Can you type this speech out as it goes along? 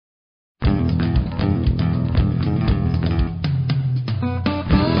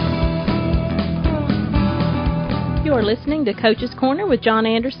are listening to Coach's Corner with John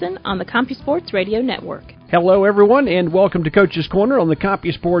Anderson on the CompuSports Radio Network. Hello, everyone, and welcome to Coach's Corner on the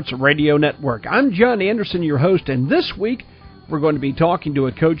CompuSports Radio Network. I'm John Anderson, your host, and this week we're going to be talking to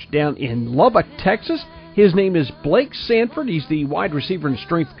a coach down in Lubbock, Texas. His name is Blake Sandford. He's the wide receiver and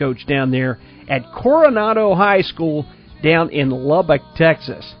strength coach down there at Coronodo High School down in Lubbock,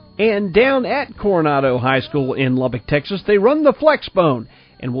 Texas. And down at Coronodo High School in Lubbock, Texas, they run the Flexbone.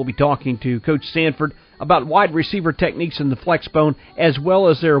 And we'll be talking to Coach Sandford about wide receiver techniques in the Flexbone as well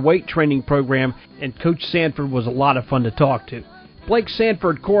as their weight training program. And Coach Sandford was a lot of fun to talk to. Blake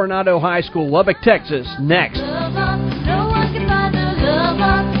Sandford, Coronodo High School, Lubbock, Texas, next.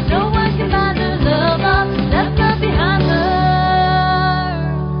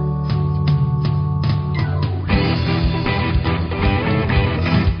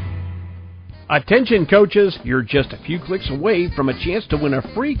 Attention coaches, you're just a few clicks away from a chance to win a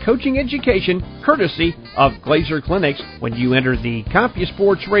free coaching education courtesy of Glazer Clinics when you enter the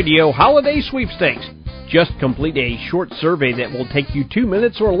CompuSports Radio Holiday Sweepstakes. Just complete a short survey that will take you 2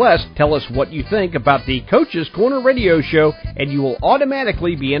 minutes or less. Tell us what you think about the Coach's Corner radio show, and you will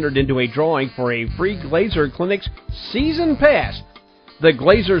automatically be entered into a drawing for a free Glazer Clinics Season Pass. The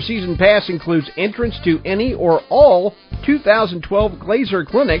Glazer Season Pass includes entrance to any or all 2012 Glazer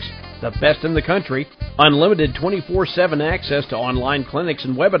Clinics, the best in the country, unlimited 24/7 access to online clinics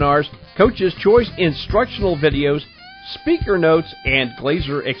and webinars, Coach's Choice instructional videos, speaker notes, and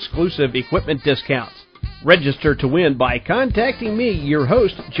Glazer exclusive equipment discounts. Register to win by contacting me, your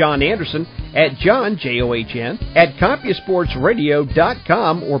host, John Anderson, at John, John, at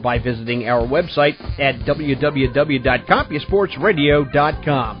CompuSportsRadio.com or by visiting our website at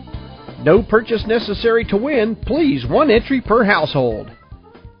www.CompuSportsRadio.com. No purchase necessary to win. Please, one entry per household.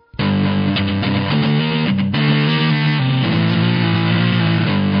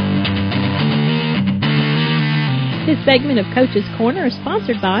 This segment of Coach's Corner is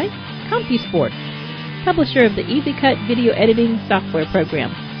sponsored by CompuSports, publisher of the EasyCut video editing software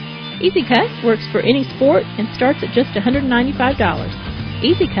program. EasyCut works for any sport and starts at just $195.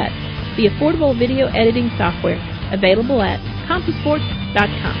 EasyCut, the affordable video editing software, available at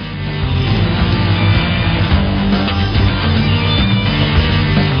CompuSports.com.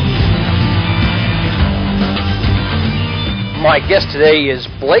 My guest today is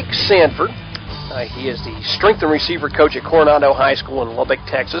Blake Sandford. He is the strength and receiver coach at Coronodo High School in Lubbock,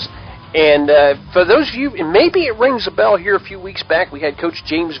 Texas. And for those of you, and maybe it rings a bell here a few weeks back, we had Coach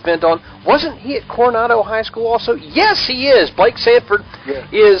James Vent on. Wasn't he at Coronodo High School also? Yes, he is. Blake Sandford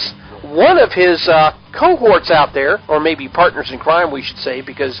is one of his cohorts out there, or maybe partners in crime, we should say,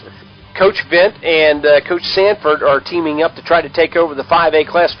 because Coach Vent and Coach Sandford are teaming up to try to take over the 5A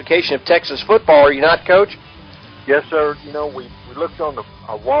classification of Texas football. Are you not, Coach? Yes, sir. You know, we looked on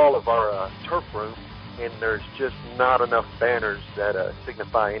a wall of our turf room, and there's just not enough banners that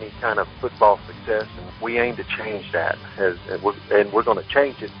signify any kind of football success, and we aim to change that, and we're going to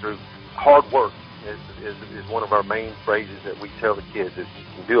change it through hard work. Is one of our main phrases that we tell the kids. Is you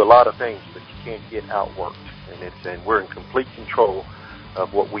can do a lot of things, but you can't get outworked, and we're in complete control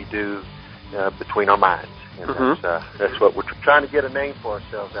of what we do between our minds, and that's what we're trying to get a name for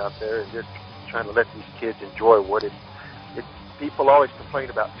ourselves out there, and just trying to let these kids enjoy what it. People always complain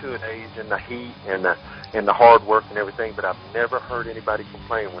about two-a-days and the heat and the hard work and everything, but I've never heard anybody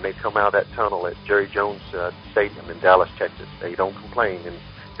complain when they come out of that tunnel at Jerry Jones Stadium in Dallas, Texas. They don't complain in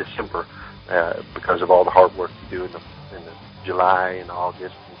December because of all the hard work you do in the July and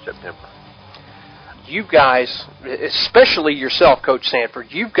August and September. You guys, especially yourself, Coach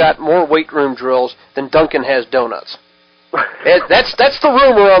Sandford, you've got more weight room drills than Duncan has donuts. That's the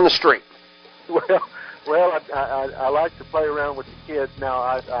rumor on the street. Well, I like to play around with the kids. Now,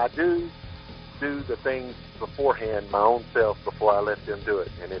 I do the things beforehand, my own self, before I let them do it.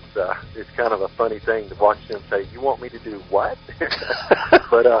 And it's kind of a funny thing to watch them say, "You want me to do what?"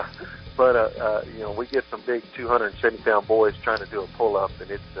 But you know, we get some big 270-pound boys trying to do a pull-up,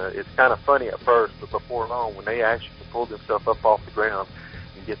 and it's kind of funny at first, but before long, when they actually pull themselves up off the ground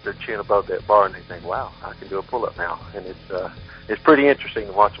and get their chin above that bar, and they think, "Wow, I can do a pull-up now," and it's pretty interesting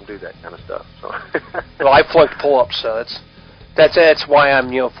to watch them do that kind of stuff. So, well, I flunked pull-ups, so that's why I'm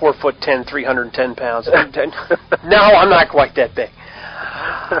 4'10", 310 pounds. No, I'm not quite that big.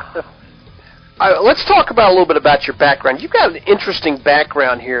 Let's talk about a little bit about your background. You've got an interesting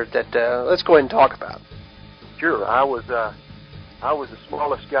background here that let's go ahead and talk about. Sure, I was the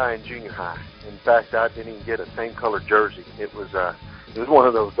smallest guy in junior high. In fact, I didn't even get a same color jersey. It was one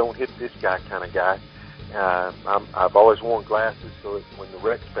of those don't hit this guy kind of guy. I've always worn glasses, so when the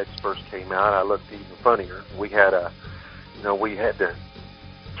rec specs first came out, I looked even funnier. We had to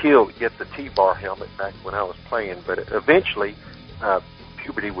get the T-bar helmet back when I was playing. But eventually,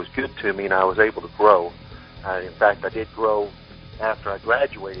 puberty was good to me, and I was able to grow. In fact, I did grow after I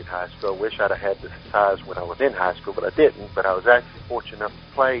graduated high school. I wish I'd have had the size when I was in high school, but I didn't. But I was actually fortunate enough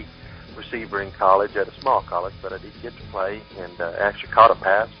to play receiver in college at a small college, but I did get to play and actually caught a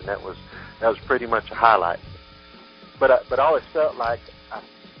pass, and that was pretty much a highlight. But I always felt like I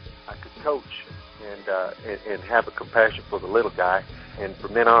could coach and have a compassion for the little guy. And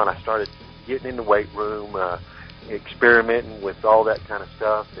from then on, I started getting in the weight room, experimenting with all that kind of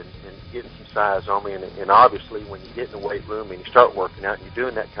stuff, and getting some size on me. And obviously, when you get in the weight room and you start working out and you're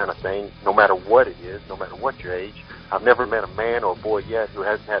doing that kind of thing, no matter what it is, no matter what your age, I've never met a man or a boy yet who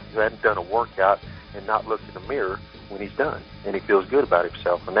hadn't done a workout and not looked in the mirror when he's done, and he feels good about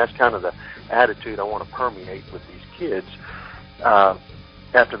himself. And that's kind of the attitude I want to permeate with these kids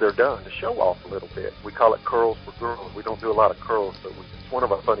after they're done, to show off a little bit. We call it curls for girls. We don't do a lot of curls, but it's one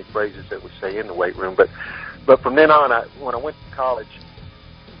of our funny phrases that we say in the weight room. But from then on, when I went to college,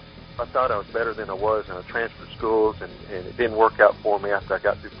 I thought I was better than I was, and I transferred schools, and it didn't work out for me after I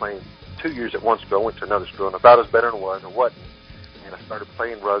got through playing 2 years at one school. I went to another school, and I thought I was better than I was, and I wasn't. And I started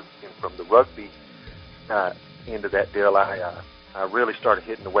playing rugby, and from the rugby end of that deal, I really started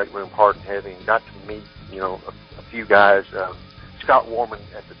hitting the weight room hard and heavy, and got to meet, a few guys. Scott Warman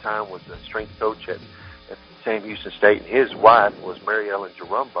at the time was the strength coach at Sam Houston State, and his wife was Mary Ellen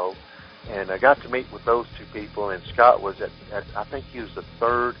Jarumbo. And I got to meet with those two people, and Scott was I think he was the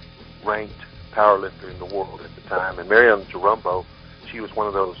third-ranked powerlifter in the world at the time. And Mary Ellen Jarumbo, she was one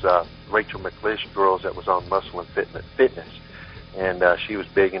of those Rachel McLish girls that was on Muscle and Fitness. And she was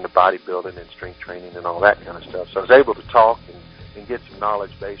big into bodybuilding and strength training and all that kind of stuff. So I was able to talk and get some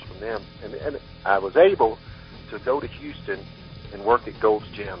knowledge base from them. And I was able to go to Houston and work at Gold's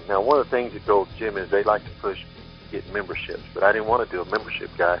Gym. Now, one of the things at Gold's Gym is they like to push get memberships, but I didn't want to do a membership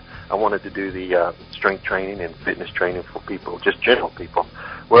guy. I wanted to do the strength training and fitness training for people, just general people.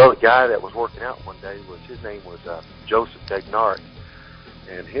 Well, the guy that was working out one day his name was Joseph Degnart,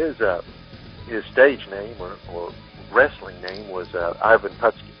 and his stage name or wrestling name was Ivan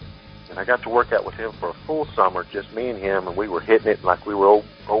Putski. And I got to work out with him for a full summer, just me and him, and we were hitting it like we were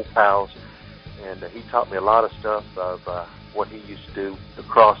old pals. And he taught me a lot of stuff of what he used to do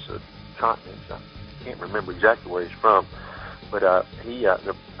across the continent. I can't remember exactly where he's from, but I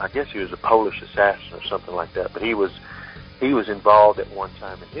guess he was a Polish assassin or something like that. But he was involved at one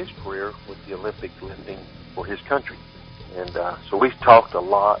time in his career with the Olympic lifting for his country. And so we talked a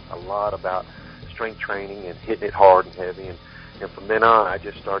lot about strength training and hitting it hard and heavy. And from then on, I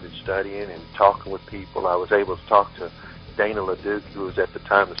just started studying and talking with people. I was able to talk to Dana LeDuc, who was at the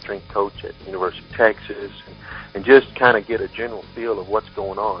time the strength coach at University of Texas, and just kind of get a general feel of what's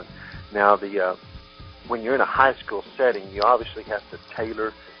going on. Now, when you're in a high school setting, you obviously have to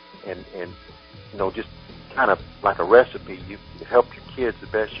tailor and just kind of like a recipe. You help your kids the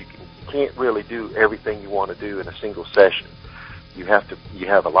best you can. You can't really do everything you want to do in a single session. You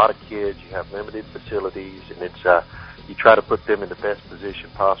have a lot of kids, you have limited facilities, and it's you try to put them in the best position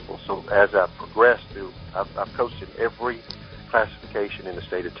possible. So as I progressed through, I've coached in every classification in the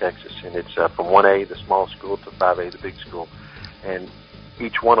state of Texas, and it's from 1A, the small school, to 5A, the big school. And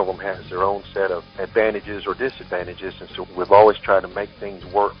each one of them has their own set of advantages or disadvantages, and so we've always tried to make things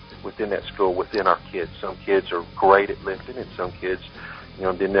work within that school, within our kids. Some kids are great at lifting, and some kids,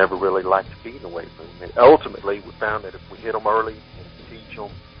 they never really like to be in the weight room. And ultimately, we found that if we hit them early and teach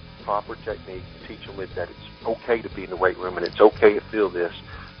them proper technique, teach them that it's okay to be in the weight room and it's okay to feel this,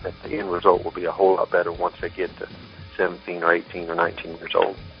 that the end result will be a whole lot better once they get to 17 or 18 or 19 years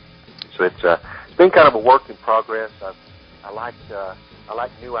old. So it's been kind of a work in progress. I like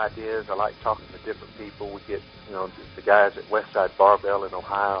new ideas. I like talking to different people. We get, the guys at Westside Barbell in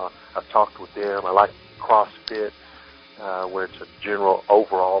Ohio. I've talked with them. I like CrossFit, where it's a general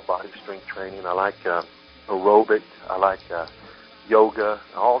overall body strength training. I like aerobic. I like yoga,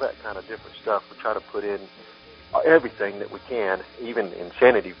 all that kind of different stuff. We try to put in everything that we can, even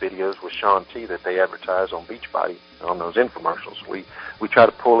insanity videos with Sean T that they advertise on Beachbody on those infomercials. We try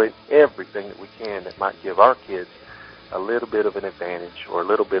to pull in everything that we can that might give our kids a little bit of an advantage or a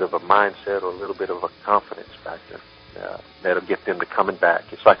little bit of a mindset or a little bit of a confidence factor that'll get them to coming back.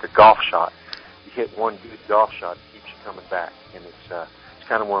 It's like a golf shot. You hit one good golf shot, it keeps you coming back. And it's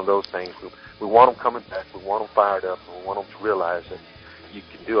kind of one of those things. We want them coming back. We want them fired up. And we want them to realize that you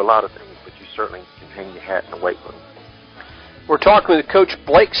can do a lot of things, but you certainly can hang your hat in the weight room. We're talking with Coach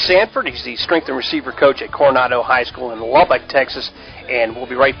Blake Sandford. He's the strength and receiver coach at Coronado High School in Lubbock, Texas. And we'll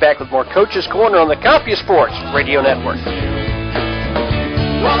be right back with more Coach's Corner on the CompuSports Radio Network.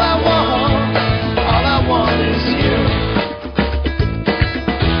 All I want is you.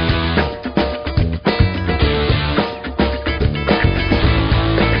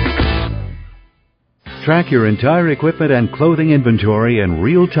 Track your entire equipment and clothing inventory in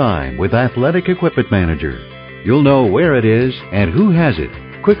real time with Athletic Equipment Manager. You'll know where it is and who has it.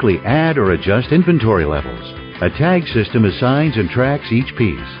 Quickly add or adjust inventory levels. A tag system assigns and tracks each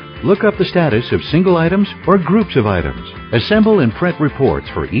piece. Look up the status of single items or groups of items. Assemble and print reports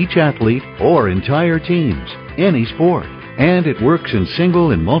for each athlete or entire teams, any sport. And it works in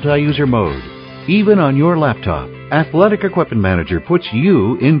single and multi-user mode. Even on your laptop, Athletic Equipment Manager puts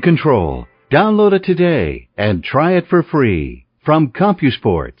you in control. Download it today and try it for free from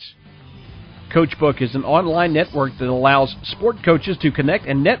CompuSports. Coachbook is an online network that allows sport coaches to connect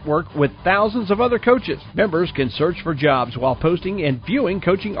and network with thousands of other coaches. Members can search for jobs while posting and viewing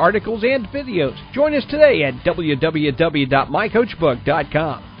coaching articles and videos. Join us today at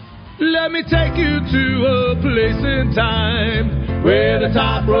www.mycoachbook.com. Let me take you to a place in time where the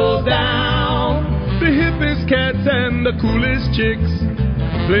top rolls down. The hippest cats and the coolest chicks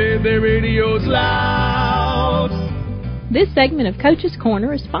play their radios loud. This segment of Coach's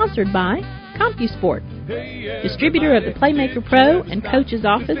Corner is sponsored by CompuSport, distributor of the Playmaker Pro and Coach's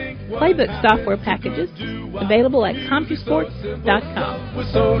Office Playbook software packages, available at CompuSports.com.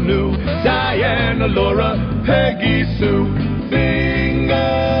 We're so new. Diana, Laura, Peggy, Sue,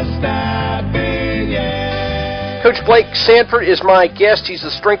 finger snapping, yeah. Coach Blake Sandford is my guest. He's the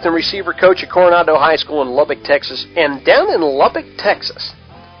strength and receiver coach at Coronodo High School in Lubbock, Texas. And down in Lubbock, Texas,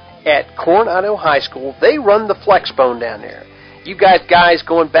 at Coronodo High School, they run the Flexbone down there. You've got guys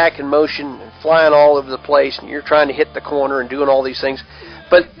going back in motion and flying all over the place, and you're trying to hit the corner and doing all these things.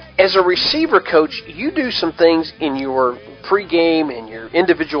 But as a receiver coach, you do some things in your pregame and your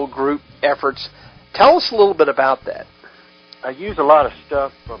individual group efforts. Tell us a little bit about that. I use a lot of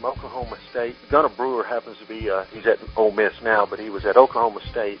stuff from Oklahoma State. Gunnar Brewer happens to be, he's at Ole Miss now, but he was at Oklahoma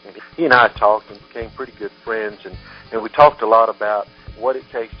State, and he and I talked and became pretty good friends, and we talked a lot about what it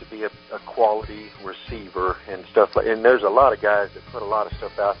takes to be a quality receiver and stuff like. And there's a lot of guys that put a lot of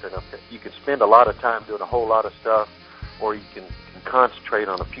stuff out there. Now, you can spend a lot of time doing a whole lot of stuff, or you can concentrate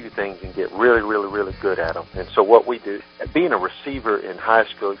on a few things and get really, really, really good at them. And so what we do, being a receiver in high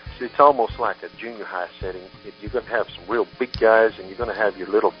school, it's almost like a junior high setting. You're going to have some real big guys, and you're going to have your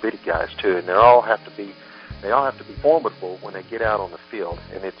little bitty guys too, and they all have to be formidable when they get out on the field.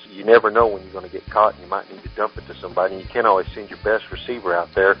 And you never know when you're going to get caught, and you might need to dump it to somebody. And you can't always send your best receiver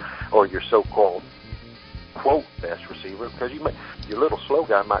out there, or your so-called quote best receiver, because your little slow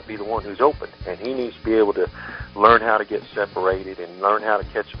guy might be the one who's open, and he needs to be able to learn how to get separated and learn how to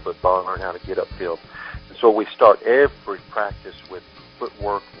catch a football and learn how to get upfield. And so we start every practice with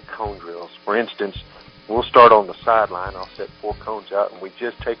footwork and cone drills. For instance, we'll start on the sideline. I'll set 4 cones out, and we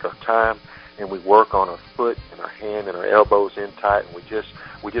just take our time and we work on our foot and our hand and our elbows in tight, and we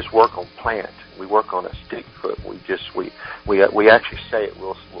just work on plant. We work on a stick foot. We actually say it.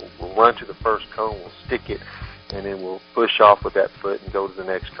 We'll run to the first cone, we'll stick it, and then we'll push off with that foot and go to the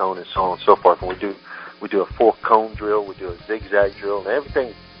next cone, and so on and so forth. And we do a 4-cone drill, we do a zigzag drill, and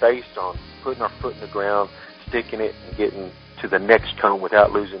everything's based on putting our foot in the ground, sticking it, and getting to the next cone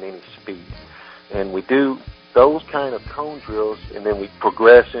without losing any speed. And we do those kind of cone drills, and then we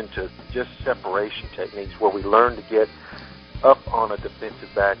progress into just separation techniques where we learn to get up on a defensive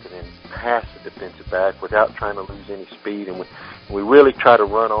back and then past the defensive back without trying to lose any speed. And we really try to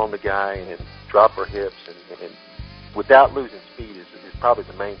run on the guy and then drop our hips and without losing speed is probably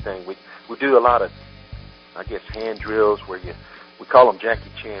the main thing. We do a lot of, I guess, hand drills where we call them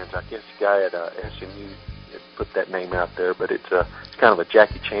Jackie Chans. I guess the guy at SMU put that name out there, but it's kind of a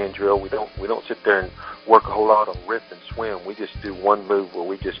Jackie Chan drill. We don't sit there and work a whole lot on rip and swim. We just do one move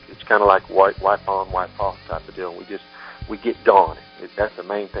where it's kind of like wipe on, wipe off type of deal. We get gone. That's the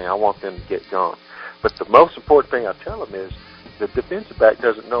main thing. I want them to get gone. But the most important thing I tell them is the defensive back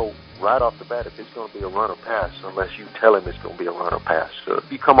doesn't know right off the bat if it's going to be a run or pass unless you tell him it's going to be a run or pass. So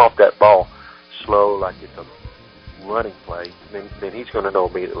if you come off that ball slow like it's a running play, then he's going to know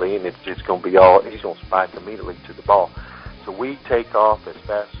immediately, and it's going to be he's going to spike immediately to the ball. So we take off as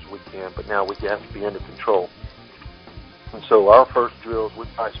fast as we can, but now we have to be under control. And so our first drills, we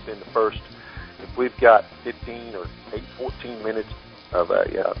probably spend the first, if we've got 15 or 14 minutes of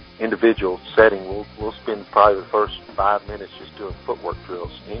a individual setting, we'll spend probably the first 5 minutes just doing footwork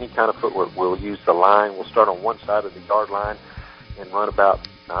drills. Any kind of footwork. We'll use the line. We'll start on one side of the yard line and run about,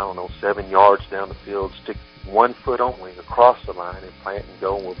 7 yards down the field, stick one foot only across the line and plant and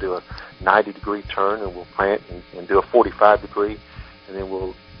go, and we'll do a 90-degree turn, and we'll plant and do a 45-degree, and then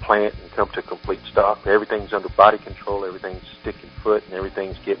we'll plant and come to a complete stop. Everything's under body control, everything's sticking foot, and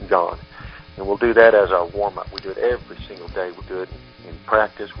everything's getting gone. And we'll do that as our warm-up. We do it every single day. We do it in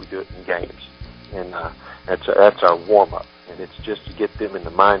practice. We do it in games. And that's our warm-up. And it's just to get them in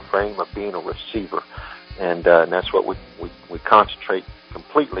the mind frame of being a receiver. And that's what we concentrate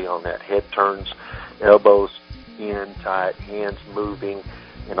completely on, that head turns, elbows in tight, hands moving,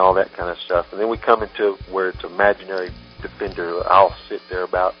 and all that kind of stuff. And then we come into where it's imaginary defender. I'll sit there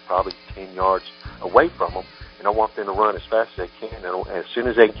about probably 10 yards away from them, and I want them to run as fast as they can. And as soon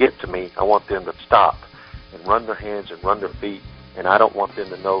as they get to me, I want them to stop and run their hands and run their feet, and I don't want them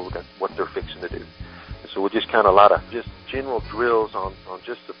to know that what they're fixing to do. And so we're just kind of a lot of just general drills on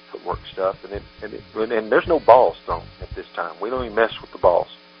just the footwork stuff, and there's no balls thrown at this time. We don't even mess with the balls.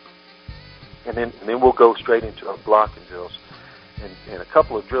 And then we'll go straight into our blocking drills. And a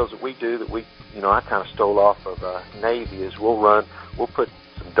couple of drills that we do that I kind of stole off of Navy is we'll put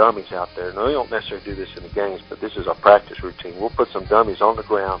some dummies out there. Now, we don't necessarily do this in the games, but this is our practice routine. We'll put some dummies on the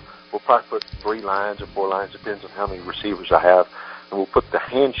ground. We'll probably put 3 lines or 4 lines, depends on how many receivers I have, and we'll put the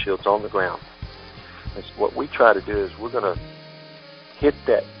hand shields on the ground. And so what we try to do is we're going to hit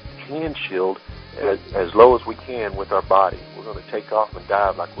that hand shield as low as we can with our body. We're going to take off and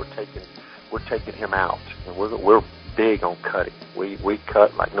dive like we're taking him out, and we're big on cutting. We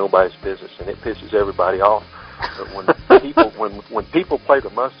cut like nobody's business, and it pisses everybody off. But when people play the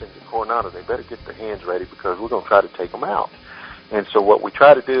Mustangs at Coronado, they better get their hands ready because we're going to try to take them out. And so what we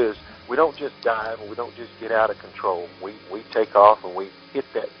try to do is we don't just dive and we don't just get out of control. We take off and we hit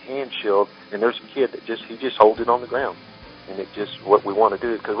that hand shield, and there's a kid that he just holds it on the ground. And it just what we want to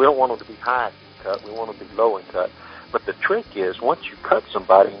do, because we don't want them to be high and cut. We want them to be low and cut. But the trick is once you cut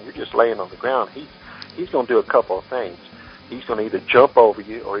somebody and you're just laying on the ground, he's going to do a couple of things. He's going to either jump over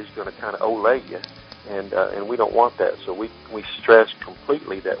you or he's going to kind of olay you, and we don't want that. So we stress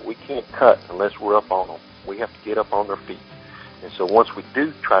completely that we can't cut unless we're up on them. We have to get up on their feet. And so once we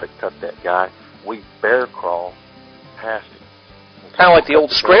do try to cut that guy, we bear crawl past him. Kind of like the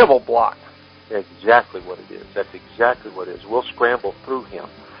old scramble block. That's exactly what it is. That's exactly what it is. We'll scramble through him,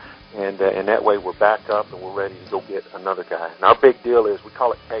 and that way we're back up and we're ready to go get another guy. And our big deal is we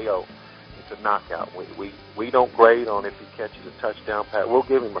call it KO. It's a knockout. We don't grade on if he catches a touchdown pass. We'll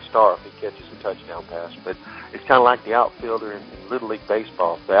give him a star if he catches a touchdown pass, but it's kind of like the outfielder in Little League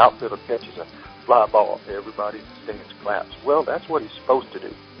Baseball. If the outfielder catches a fly ball, everybody stands claps. Well, that's what he's supposed to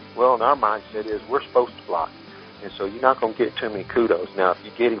do. Well, in our mindset is we're supposed to block, and so you're not going to get too many kudos. Now, if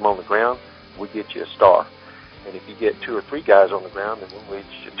you get him on the ground, we get you a star. And if you get 2 or 3 guys on the ground, then we'll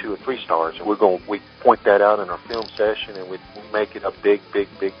get you 2 or 3 stars. And we point that out in our film session, and we make it a big, big,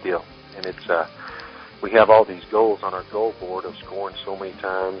 big deal. And it's we have all these goals on our goal board of scoring so many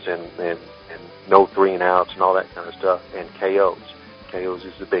times and no 3 and outs and all that kind of stuff, and KOs. KOs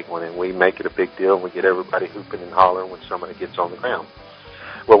is the big one, and we make it a big deal, and we get everybody hooping and hollering when somebody gets on the ground.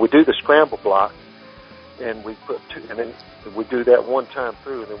 Well, we do the scramble block, and we put 2, and then we do that one time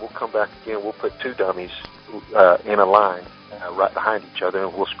through, and then we'll come back again. We'll put 2 dummies in a line right behind each other,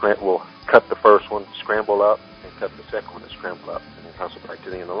 and we'll cut the first one, scramble up, and cut the second one and scramble up, and then hustle back to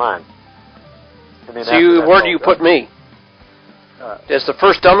the end of the line. And then so where do you put me? As the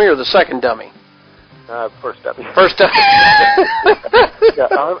first dummy or the second dummy? First dummy. First dummy. Yeah,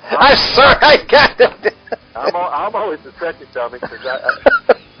 I'm sorry, I got it. I'm always the second dummy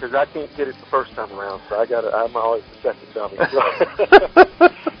because I can't get it the first time around, so I'm always the second dummy.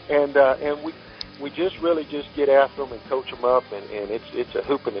 And we just really just get after them and coach them up, and it's a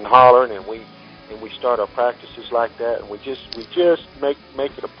hooping and hollering, and we start our practices like that, and we just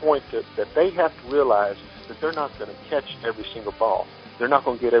make it a point that they have to realize that they're not going to catch every single ball. They're not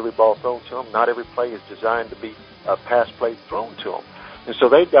going to get every ball thrown to them. Not every play is designed to be a pass play thrown to them. And so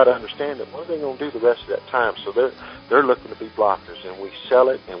they've got to understand that what are they going to do the rest of that time? So they're looking to be blockers, and we sell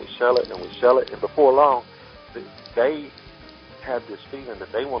it, and we sell it, and we sell it. And before long, they have this feeling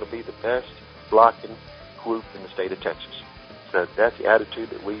that they want to be the best blocking group in the state of Texas. So that's the attitude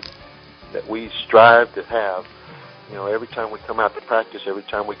that we strive to have. You know, every time we come out to practice, every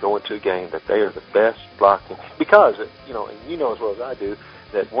time we go into a game, that they are the best blocking. Because, and you know as well as I do,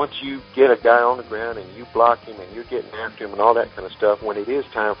 that once you get a guy on the ground and you block him and you're getting after him and all that kind of stuff, when it is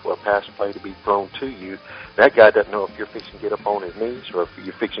time for a pass play to be thrown to you, that guy doesn't know if you're fixing to get up on his knees or if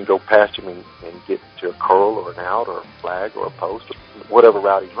you're fixing to go past him and get to a curl or an out or a flag or a post or whatever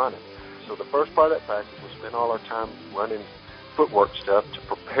route he's running. So the first part of that practice, we spend all our time running footwork stuff to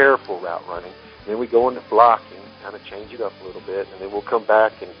prepare for route running. Then we go into blocking, kind of change it up a little bit, and then we'll come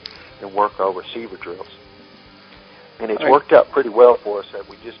back and work our receiver drills. And it's worked out pretty well for us that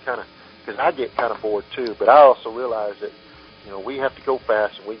we just kind of, because I get kind of bored too, but I also realize that, we have to go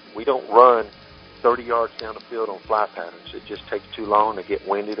fast, and we don't run 30 yards down the field on fly patterns. It just takes too long to get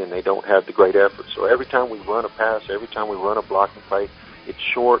winded, and they don't have the great effort. So every time we run a pass, every time we run a blocking play, it's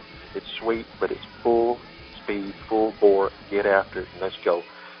short, it's sweet, but it's full speed, full bore, get after it, and let's go.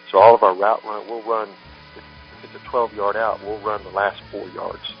 So all of our route run, we'll run it's a 12-yard out, we'll run the last 4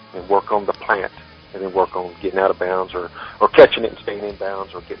 yards and work on the plant, and then work on getting out of bounds or catching it and staying in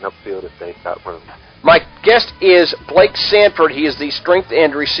bounds or getting upfield if they've got room. My guest is Blake Sandford. He is the strength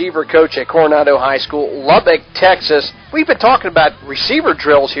and receiver coach at Coronado High School, Lubbock, Texas. We've been talking about receiver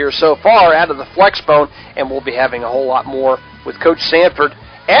drills here so far out of the Flexbone, and we'll be having a whole lot more with Coach Sandford.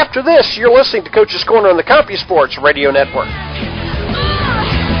 After this, you're listening to Coach's Corner on the CompuSports Radio Network.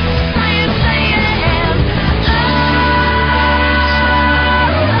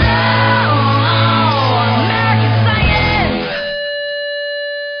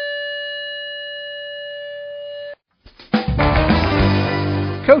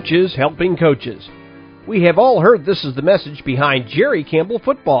 Coaches helping coaches. We have all heard this is the message behind Jerry Campbell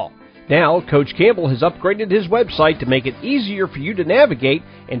Football. Now, Coach Campbell has upgraded his website to make it easier for you to navigate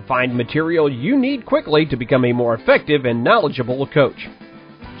and find material you need quickly to become a more effective and knowledgeable coach.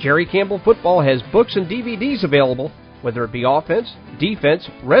 Jerry Campbell Football has books and DVDs available, whether it be offense, defense,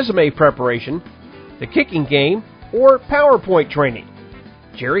 resume preparation, the kicking game, or PowerPoint training.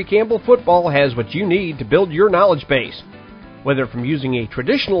 Jerry Campbell Football has what you need to build your knowledge base. Whether from using a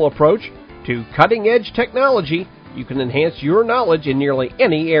traditional approach to cutting-edge technology, you can enhance your knowledge in nearly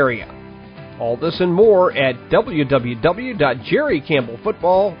any area. All this and more at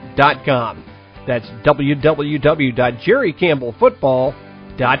www.jerrycampbellfootball.com. That's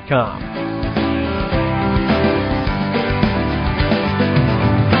www.jerrycampbellfootball.com.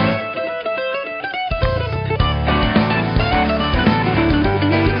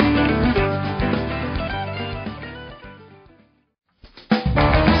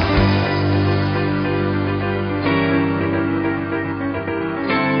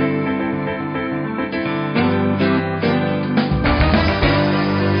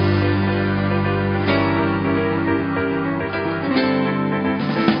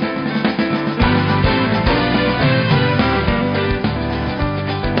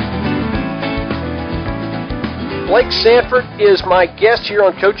 Blake Sandford is my guest here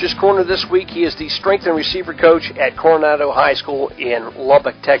on Coach's Corner this week. He is the strength and receiver coach at Coronado High School in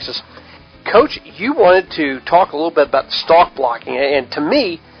Lubbock, Texas. Coach, you wanted to talk a little bit about the stalk blocking, and to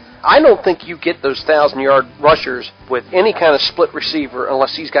me, I don't think you get those 1,000-yard rushers with any kind of split receiver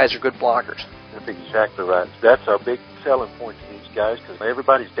unless these guys are good blockers. That's exactly right. That's our big selling point to these guys, because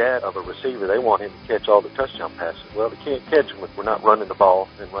everybody's dad of a receiver, they want him to catch all the touchdown passes. Well, they can't catch them if we're not running the ball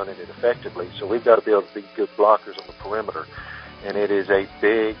and running it effectively. So we've got to be able to be good blockers on the perimeter, and it is a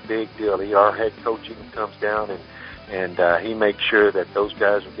big, big deal. Our head coach even comes down and he makes sure that those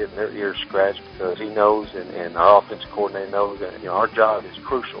guys are getting their ears scratched, because he knows, and our offensive coordinator knows that our job is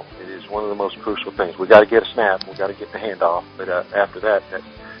crucial. It is one of the most crucial things. We got to get a snap, we got to get the handoff, but after that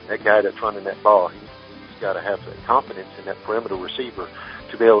guy that's running that ball, he's got to have the confidence in that perimeter receiver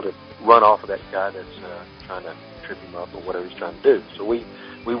to be able to run off of that guy that's trying to trip him up or whatever he's trying to do. So we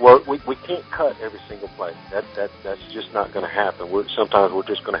can't cut every single play. That's just not going to happen. Sometimes we're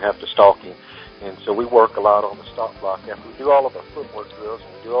just going to have to stalk him, and so we work a lot on the stalk block. After we do all of our footwork drills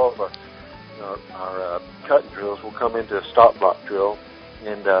and we do all of our cutting drills, we'll come into a stalk block drill,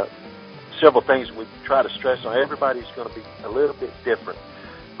 and several things we try to stress on. Everybody's going to be a little bit different.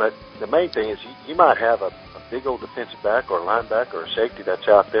 But the main thing is you might have a big old defensive back or a linebacker or a safety that's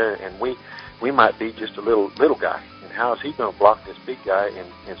out there, and we might be just a little guy. And how is he going to block this big guy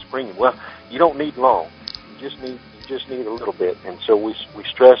and spring him? Well, you don't need long. You just need a little bit. And so we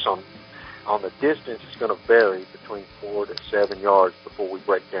stress on the distance. It's going to vary between 4 to 7 yards before we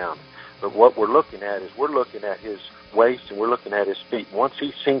break down. But what we're looking at is we're looking at his waist and we're looking at his feet. Once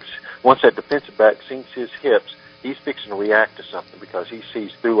that defensive back sinks his hips, he's fixing to react to something, because he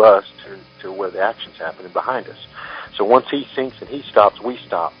sees through us to where the action's happening behind us. So once he sinks and he stops, we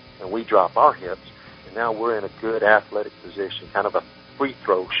stop, and we drop our hips, and now we're in a good athletic position, kind of a free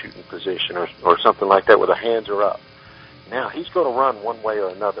throw shooting position or something like that, where the hands are up. Now, he's going to run one way or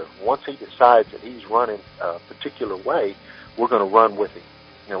another. Once he decides that he's running a particular way, we're going to run with him.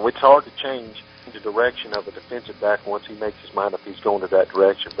 It's hard to change the direction of a defensive back once he makes his mind up he's going to that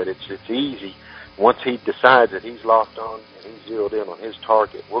direction, but it's easy. Once he decides that he's locked on and he's zeroed in on his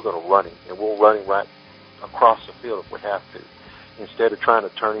target, we're going to run him, and we'll run him right across the field if we have to. Instead of trying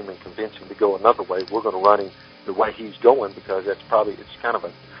to turn him and convince him to go another way, we're going to run him the way he's going, because it's kind of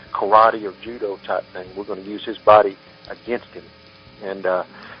a karate or judo type thing. We're going to use his body against him. And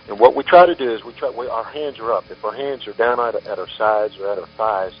what we try to do is our hands are up. If our hands are down at our sides or at our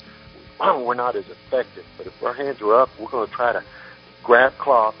thighs, we're not as effective. But if our hands are up, we're going to try to grab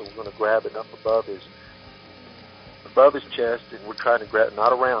cloth, and we're going to grab it up above his chest, and we're trying to grab,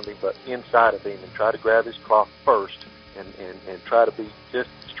 not around him, but inside of him, and try to grab his cloth first, and try to be just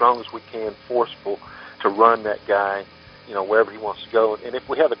as strong as we can, forceful, to run that guy, wherever he wants to go. And if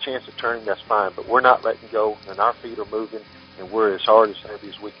we have a chance to turn him, that's fine. But we're not letting go, and our feet are moving, and we're as hard as heavy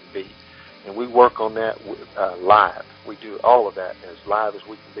as we can be. And we work on that live. We do all of that as live as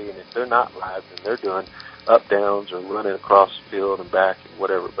we can be. And if they're not live, then they're doing up downs or running across the field and back and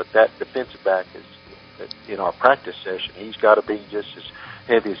whatever. But that defensive back is, in our practice session, he's got to be just as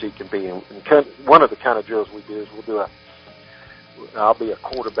heavy as he can be. And one of the kind of drills we do is I'll be a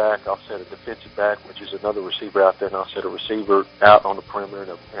quarterback, I'll set a defensive back, which is another receiver out there, and I'll set a receiver out on the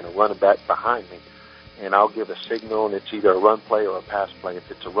perimeter and a running back behind me. And I'll give a signal, and it's either a run play or a pass play.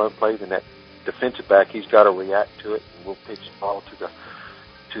 If it's a run play, then that defensive back, he's got to react to it, and we'll pitch the ball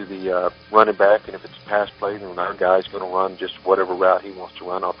to the running back. And if it's a pass play, then our guy's going to run just whatever route he wants to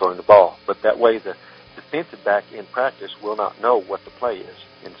run. I'll throw him the ball. But that way, the defensive back in practice will not know what the play is.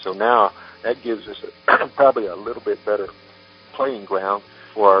 And so now that gives us probably a little bit better playing ground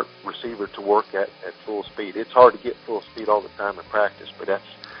for our receiver to work at full speed. It's hard to get full speed all the time in practice, but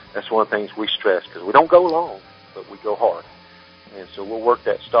that's one of the things we stress, because we don't go long, but we go hard. And so we'll work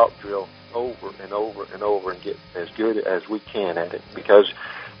that stop drill over and over and over and get as good as we can at it.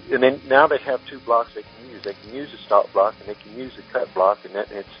 And then now they have two blocks they can use. They can use the stop block and they can use the cut block, and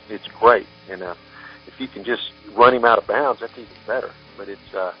it's great. And if you can just run him out of bounds, that's even better. But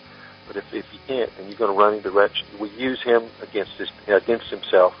if you can't, then you're going to run in direction. We use him against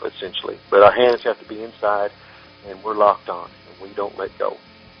himself, essentially. But our hands have to be inside, and we're locked on, and we don't let go.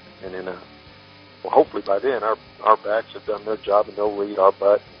 And then, hopefully by then, our backs have done their job, and they'll read our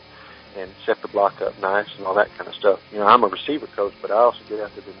butt and set the block up nice and all that kind of stuff. I'm a receiver coach, but I also get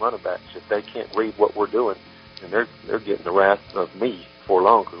after the running backs. If they can't read what we're doing, then they're getting the wrath of me for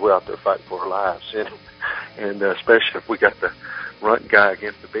long, because we're out there fighting for our lives. And especially if we got the runt guy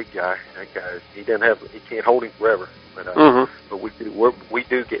against the big guy, that guy, he can't hold him forever. But but we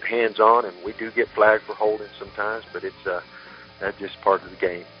do get hands on, and we do get flagged for holding sometimes. But that's just part of the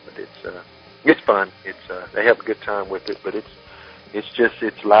game. But it's fun. They have a good time with it. But it's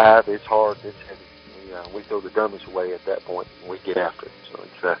live. It's hard. It's heavy. We throw the dummies away at that point, and we get after it.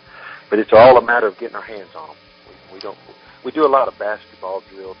 So but it's all a matter of getting our hands on them. We do a lot of basketball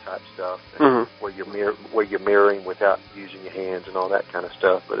drill type stuff, where you're mirroring without using your hands and all that kind of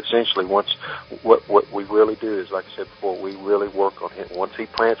stuff. But essentially, what we really do is, like I said before, we really work on him. Once he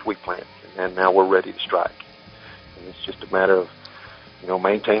plants, we plant, and now we're ready to strike. And it's just a matter of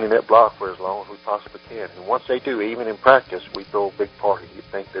maintaining that block for as long as we possibly can. And once they do, even in practice, we throw a big party. You'd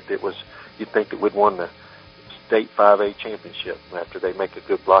think that we'd won the state 5A championship after they make a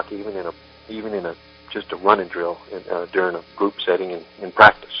good block, even in a just a running drill during a group setting in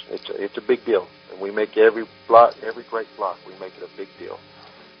practice. It's a big deal, and we make every great block, we make it a big deal.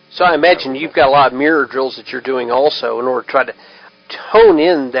 So I imagine you've got a lot of mirror drills that you're doing also in order to try to hone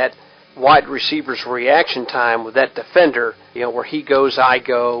in that wide receiver's reaction time with that defender, where he goes, I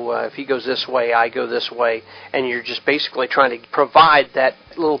go, if he goes this way, I go this way, and you're just basically trying to provide that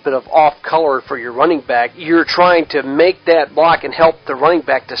little bit of off color for your running back. You're trying to make that block and help the running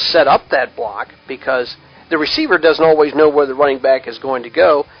back to set up that block, because the receiver doesn't always know where the running back is going to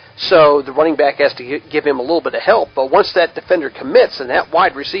go, so the running back has to give him a little bit of help. But once that defender commits, then that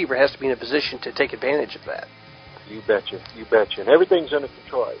wide receiver has to be in a position to take advantage of that. You betcha. And everything's under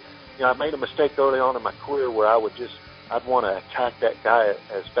control. I made a mistake early on in my career where I'd want to attack that guy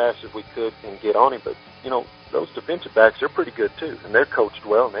as fast as we could and get on him. But, those defensive backs, they're pretty good too. And they're coached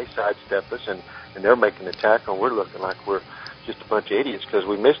well, and they sidestep us, and they're making the tackle, and we're looking like we're just a bunch of idiots because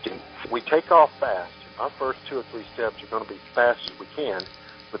we missed him. We take off fast. Our first 2 or 3 steps are going to be as fast as we can.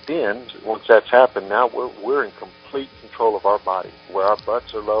 But then, once that's happened, now we're in complete control of our body. Where our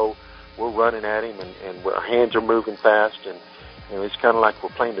butts are low, we're running at him, and where our hands are moving fast, and it's kind of like we're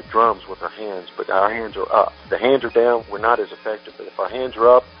playing the drums with our hands, but our hands are up. If the hands are down, we're not as effective. But if our hands are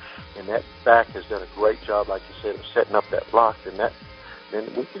up, and that back has done a great job, like you said, of setting up that block, then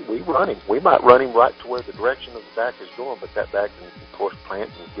we run him. We might run him right to where the direction of the back is going, but that back can, of course, plant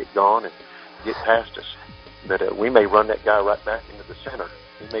and get gone and get past us. But we may run that guy right back into the center.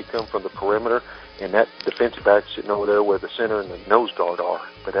 He may come from the perimeter, and that defensive back sitting over there where the center and the nose guard are.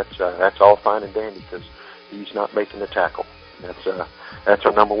 But that's all fine and dandy because he's not making the tackle. That's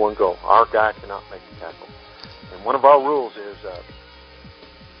our number one goal. Our guy cannot make the tackle. And one of our rules is,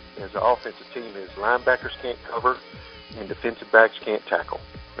 as an offensive team, is linebackers can't cover and defensive backs can't tackle.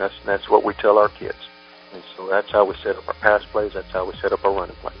 That's what we tell our kids. And so that's how we set up our pass plays. That's how we set up our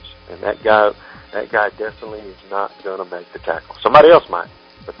running plays. And that guy definitely is not going to make the tackle. Somebody else might,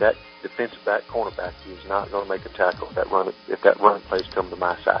 but that defensive back, cornerback, is not going to make a tackle if that running plays come to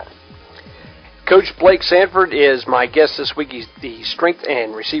my side. Coach Blake Sandford is my guest this week. He's the strength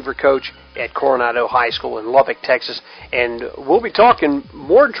and receiver coach at Coronado High School in Lubbock, Texas. And we'll be talking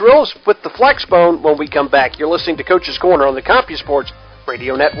more drills with the Flexbone when we come back. You're listening to Coach's Corner on the CompuSports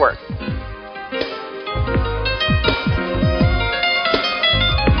Radio Network.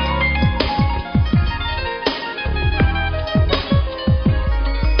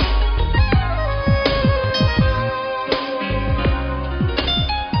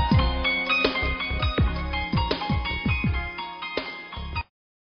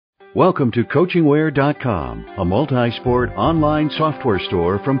 Welcome to CoachingWare.com, a multi-sport online software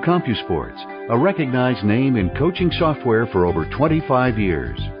store from CompuSports, a recognized name in coaching software for over 25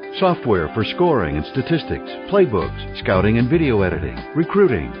 years. Software for scoring and statistics, playbooks, scouting and video editing,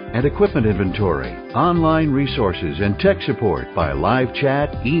 recruiting, and equipment inventory, online resources and tech support by live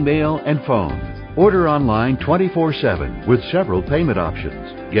chat, email, and phone. Order online 24/7 with several payment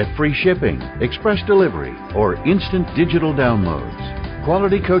options. Get free shipping, express delivery, or instant digital downloads.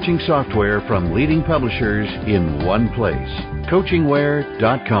 Quality coaching software from leading publishers in one place.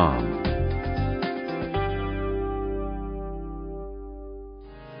 CoachingWare.com.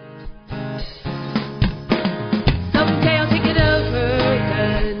 Someday I'll take it over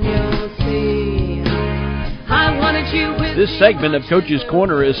and you'll see. I wanted you with This segment of Coach's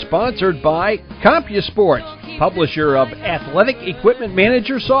Corner is sponsored by CompuSports, publisher of Athletic Equipment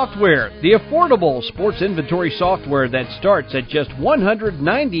Manager software, the affordable sports inventory software that starts at just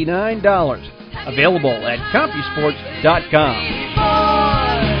 $199. Available at CompuSports.com.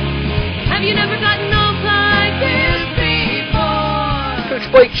 Have you never gotten off like this before?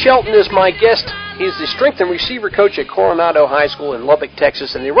 Coach Blake Shelton is my guest. He's the strength and receiver coach at Coronado High School in Lubbock,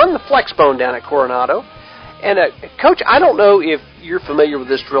 Texas, and they run the Flexbone down at Coronado. And, Coach, I don't know if you're familiar with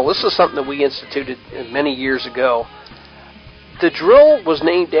this drill. This is something that we instituted many years ago. The drill was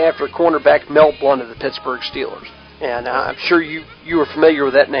named after cornerback Mel Blount of the Pittsburgh Steelers. And I'm sure you were familiar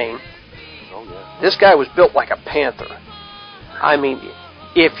with that name. Oh, yeah. This guy was built like a panther. I mean,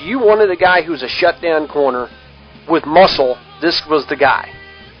 if you wanted a guy who's a shutdown corner with muscle, this was the guy.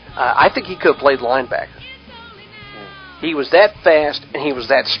 I think he could have played linebacker. He was that fast and he was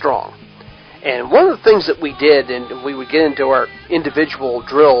that strong. And one of the things that we did, and we would get into our individual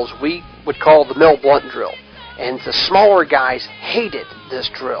drills, we would call the Mel Blount drill. And the smaller guys hated this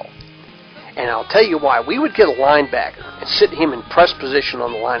drill. And I'll tell you why. We would get a linebacker and sit him in press position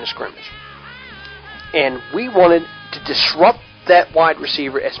on the line of scrimmage. And we wanted to disrupt that wide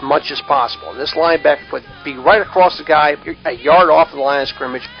receiver as much as possible. And this linebacker would be right across the guy, a yard off the line of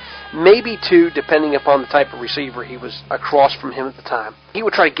scrimmage, maybe two, depending upon the type of receiver he was across from him at the time. He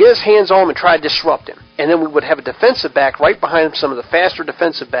would try to get his hands on him and try to disrupt him. And then we would have a defensive back right behind him, some of the faster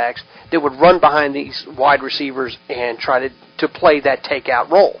defensive backs that would run behind these wide receivers and try to play that takeout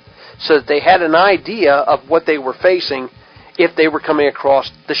role, so that they had an idea of what they were facing if they were coming across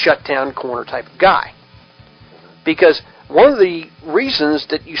the shutdown corner type of guy. Because one of the reasons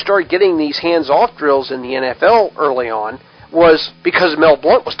that you started getting these hands-off drills in the NFL early on was because Mel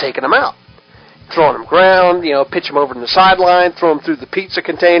Blount was taking them out. Throwing them ground, pitch them over to the sideline, throw them through the pizza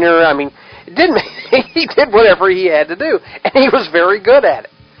container. I mean, he did whatever he had to do, and he was very good at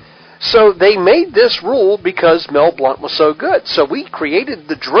it. So they made this rule because Mel Blount was so good. So we created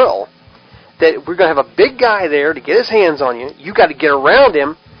the drill that we're going to have a big guy there to get his hands on you. You got to get around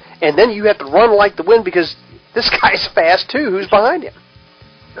him, and then you have to run like the wind because this guy's fast too. Who's behind him?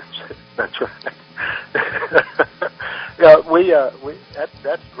 That's right. Yeah,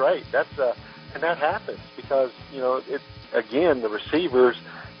 that's great. And that happens because again, the receivers,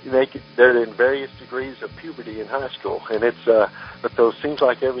 they're in various degrees of puberty in high school, and but those seems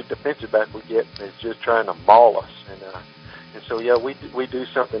like every defensive back we get is just trying to maul us, and so we do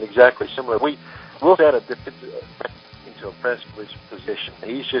something exactly similar. We'll set a defensive back into a press position.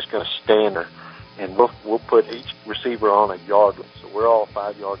 He's just going to stand there, and we'll put each receiver on a yard line, so we're all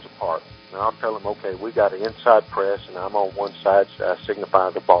 5 yards apart. And I'll tell them, okay, we got an inside press, and I'm on one side, so I signify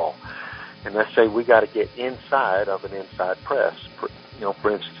the ball. And let's say we got to get inside of an inside press. For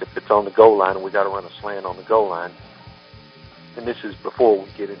instance, if it's on the goal line and we got to run a slant on the goal line, and this is before we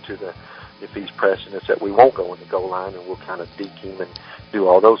get into if he's pressing us, that we won't go in the goal line, and we'll kind of deke him and do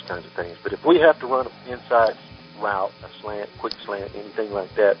all those kinds of things. But if we have to run an inside route, a slant, quick slant, anything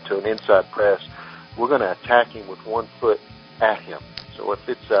like that to an inside press, we're going to attack him with 1 foot at him. So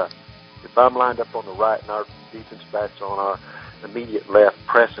if I'm lined up on the right and our defense backs on our immediate left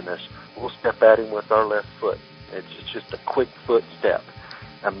pressing us, we'll step at him with our left foot. It's just a quick foot step.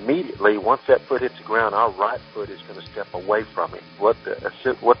 Immediately, once that foot hits the ground, our right foot is going to step away from him.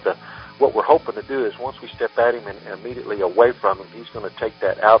 What we're hoping to do is once we step at him and immediately away from him, he's going to take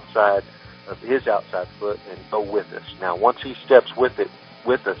that outside of his outside foot and go with us. Now, once he steps with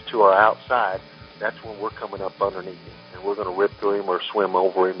us to our outside, that's when we're coming up underneath him, and we're going to rip through him or swim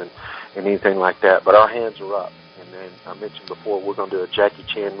over him and anything like that. But our hands are up. And then I mentioned before, we're going to do a Jackie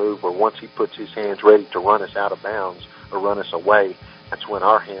Chan move where once he puts his hands ready to run us out of bounds or run us away, that's when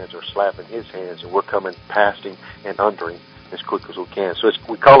our hands are slapping his hands and we're coming past him and under him as quick as we can. So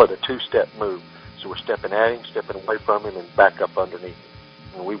we call it a two-step move. So we're stepping at him, stepping away from him, and back up underneath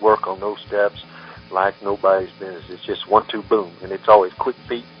him. And we work on those steps like nobody's business. It's just 1-2 boom, and it's always quick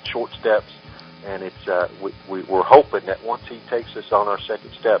feet, short steps, and it's we're hoping that once he takes us on our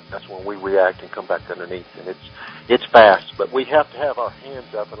second step, that's when we react and come back underneath. And it's fast, but we have to have our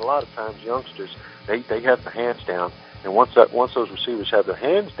hands up. And a lot of times youngsters, they have their hands down, and once those receivers have their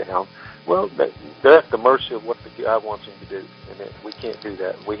hands down, well, they're at the mercy of what the guy wants them to do, and we can't do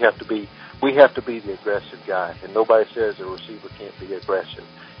that. We have to be the aggressive guy, and nobody says a receiver can't be aggressive.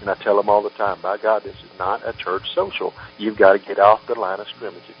 And I tell them all the time, by God, this is not a church social. You've got to get off the line of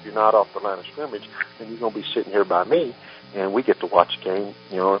scrimmage. If you're not off the line of scrimmage, then you're going to be sitting here by me, and we get to watch a game,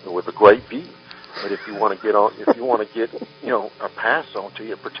 with a great view. But if you want to get a pass onto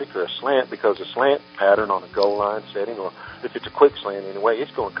you, a particular slant, because a slant pattern on a goal line setting, or if it's a quick slant anyway,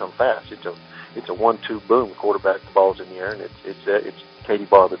 it's going to come fast. It's a 1-2 boom. Quarterback, the ball's in the air, and it's Katie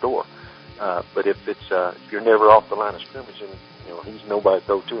bar the door. But if you're never off the line of scrimmage, and he's nobody to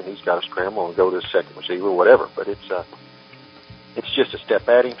go to, and he's got to scramble and go to the second receiver, or whatever. But it's just a step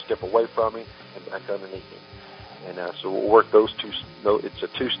at him, step away from him, and back underneath him. And so we'll work those two. It's a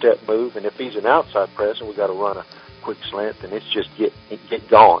two-step move, and if he's an outside press and we got to run a quick slant, then it's just get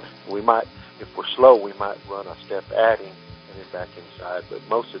gone. We might, if we're slow, we might run a step at him and then back inside. But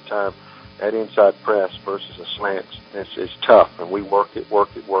most of the time, that inside press versus a slant is tough, and we work it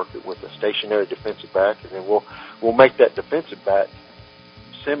with a stationary defensive back, and then we'll make that defensive back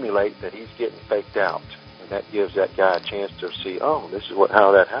simulate that he's getting faked out. That gives that guy a chance to see, this is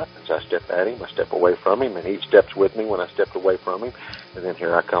how that happens. I step at him, I step away from him, and he steps with me when I stepped away from him, and then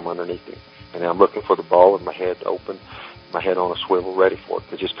here I come underneath him. And I'm looking for the ball with my head open, my head on a swivel, ready for it.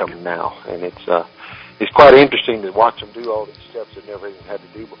 It's just coming now. And it's quite interesting to watch them do all these steps they've never even had to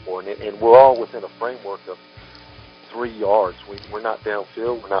do before. And we're all within a framework of 3 yards. We're not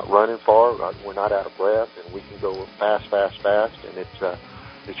downfield, we're not running far, we're not out of breath, and we can go fast. And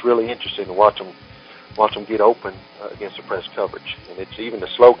it's really interesting to watch them get open against the press coverage. And it's even the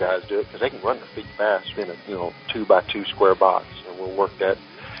slow guys do it because they can run their feet fast in a 2x2 square box, and we'll work that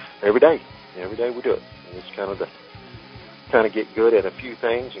every day. Every day we do it. And it's kind of get good at a few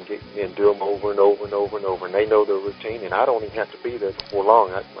things and do them over and over and over and over. And they know their routine, and I don't even have to be there before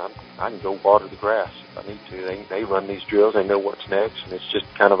long. I can go water the grass if I need to. They run these drills. They know what's next, and it's just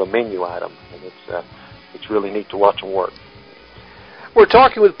kind of a menu item. And it's really neat to watch them work. We're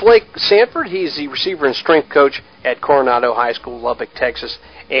talking with Blake Sandford. He's the receiver and strength coach at Coronado High School, Lubbock, Texas.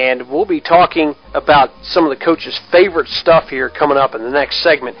 And we'll be talking about some of the coaches' favorite stuff here coming up in the next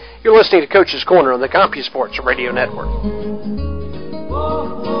segment. You're listening to Coach's Corner on the CompuSports Radio Network.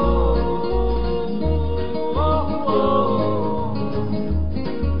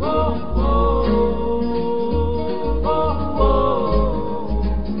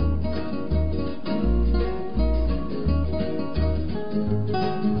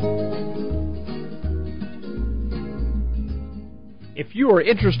 If you are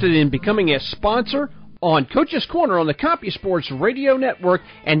interested in becoming a sponsor on Coach's Corner on the CompuSports Radio Network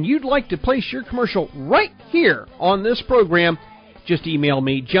and you'd like to place your commercial right here on this program, just email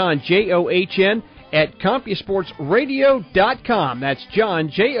me, John, John, at CompuSportsRadio.com. That's John,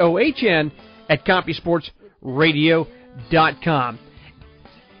 John, at CompuSportsRadio.com.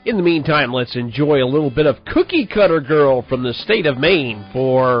 In the meantime, let's enjoy a little bit of Cookie Cutter Girl from the state of Maine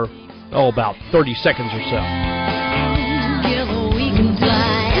for, about 30 seconds or so.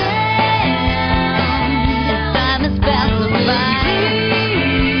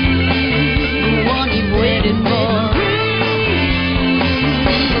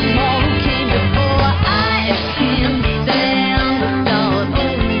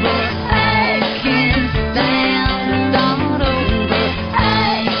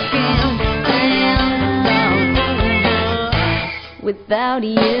 Without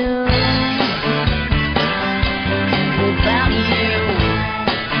you, without you,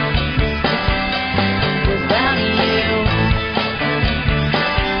 without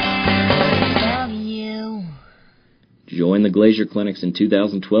you. Join the Glazier Clinics in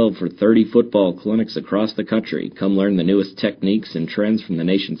 2012 for 30 football clinics across the country. Come learn the newest techniques and trends from the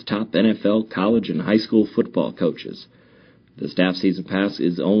nation's top NFL, college, and high school football coaches. The staff season pass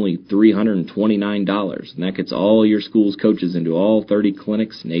is only $329, and that gets all your school's coaches into all 30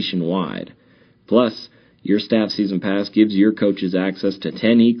 clinics nationwide. Plus, your staff season pass gives your coaches access to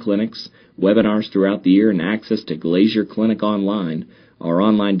 10 e-clinics, webinars throughout the year, and access to Glazier Clinic Online, our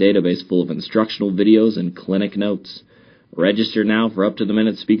online database full of instructional videos and clinic notes. Register now for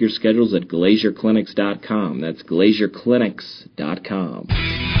up-to-the-minute speaker schedules at glazierclinics.com. That's glazierclinics.com.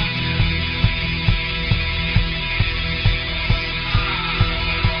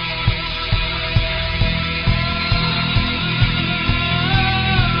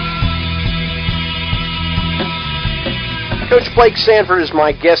 Coach Blake Sandford is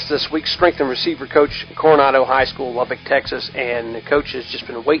my guest this week, strength and receiver coach at Coronado High School, Lubbock, Texas, and the coach has just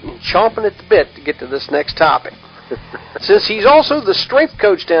been waiting, chomping at the bit to get to this next topic. Since he's also the strength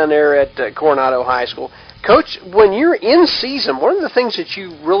coach down there at Coronado High School, Coach, when you're in season, what are the things that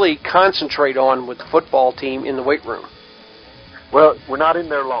you really concentrate on with the football team in the weight room? Well, we're not in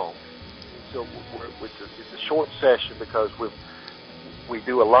there long, so it's a short session because we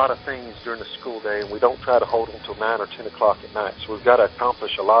do a lot of things during the school day, and we don't try to hold them until 9 or 10 o'clock at night. So we've got to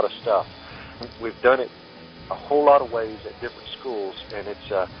accomplish a lot of stuff. We've done it a whole lot of ways at different schools, and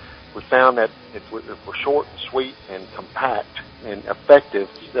we found that if we're short and sweet and compact and effective,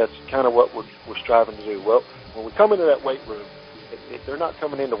 that's kind of what we're striving to do. Well, when we come into that weight room, if they're not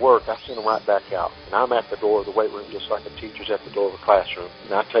coming into work, I send them right back out. And I'm at the door of the weight room just like a teacher's at the door of a classroom.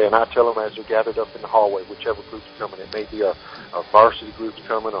 And I tell them as they're gathered up in the hallway, whichever group's coming, it may be a varsity group's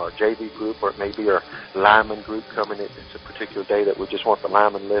coming or a JV group, or it may be our lineman group coming. It's a particular day that we just want the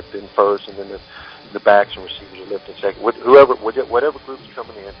lineman lifting first, and then the backs and receivers are lifting second. Whatever group's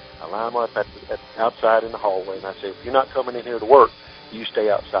coming in, I line them up outside in the hallway, and I say, if you're not coming in here to work, you stay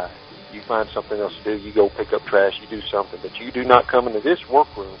outside. You find something else to do. You go pick up trash. You do something. But you do not come into this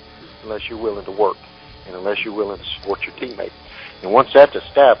workroom unless you're willing to work and unless you're willing to support your teammate. And once that's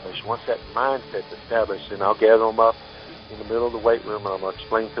established, once that mindset's established, then I'll gather them up in the middle of the weight room, and I'm going to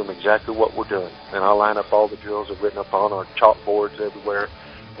explain to them exactly what we're doing. And I'll line up all the drills that are written up on our chalkboards everywhere,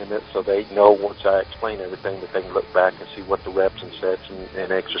 and so they know once I explain everything that they can look back and see what the reps and sets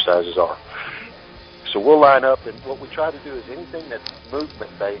and exercises are. So we'll line up, and what we try to do is anything that's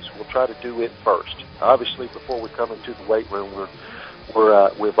movement-based, we'll try to do it first. Obviously, before we come into the weight room,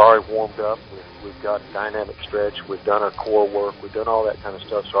 we've already warmed up. We've got dynamic stretch. We've done our core work. We've done all that kind of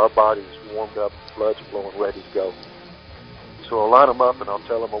stuff. So our body is warmed up, blood's flowing, ready to go. So I'll line them up, and I'll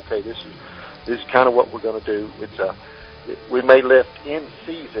tell them, okay, this is kind of what we're going to do. We may lift in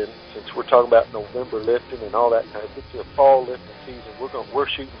season, since we're talking about November lifting and all that kind of. If it's a fall lifting season, we're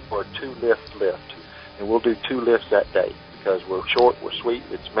shooting for a 2-lift lift. And we'll do 2 lifts that day because we're short, we're sweet,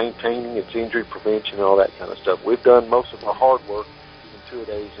 it's maintaining, it's injury prevention, and all that kind of stuff. We've done most of our hard work in 2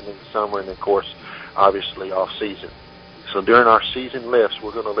 days and in the summer, and of course, obviously off season. So during our season lifts,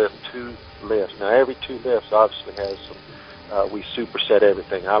 we're going to lift 2 lifts. Now every 2 lifts obviously has some. We superset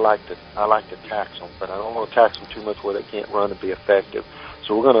everything. I like to tax them, but I don't want to tax them too much where they can't run and be effective.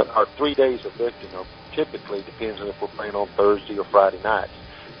 So our 3 days of lifting typically depends on if we're playing on Thursday or Friday nights,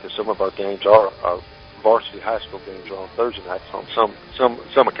 because some of our games are varsity high school games are on Thursday nights on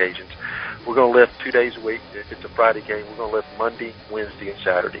some occasions. We're going to lift 2 days a week. If it's a Friday game, we're going to lift Monday, Wednesday, and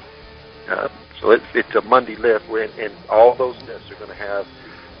Saturday. So it's a Monday lift, and all those lifts are going to have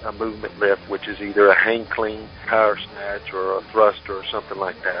a movement lift, which is either a hang clean, power snatch, or a thruster or something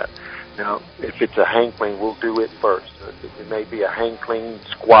like that. Now, if it's a hang clean, we'll do it first. It may be a hang clean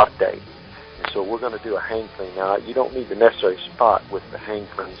squat day. And so we're going to do a hang clean. Now, you don't need to necessarily spot with the hang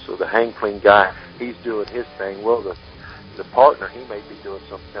clean. So the hang clean guy, he's doing his thing. Well, the partner, he may be doing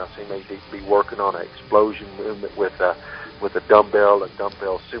something else. He may be working on an explosion movement with a dumbbell,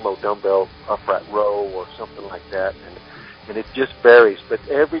 sumo dumbbell upright row or something like that. And it just varies. But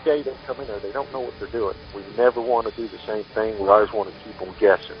every day they come in there, they don't know what they're doing. We never want to do the same thing. We always want to keep them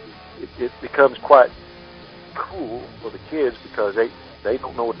guessing. It becomes quite cool for the kids because they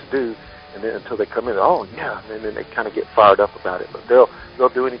don't know what to do. And then until they come in, oh yeah, and then they kind of get fired up about it. But they'll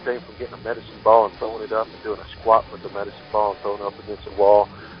do anything from getting a medicine ball and throwing it up, and doing a squat with the medicine ball and throwing it up against the wall.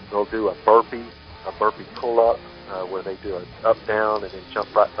 They'll do a burpee pull up where they do an up down and then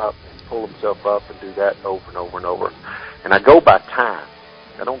jump right up and pull themselves up and do that over and over and over. And I go by time.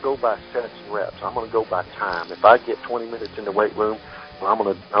 I don't go by sets and reps. I'm going to go by time. If I get 20 minutes in the weight room, well,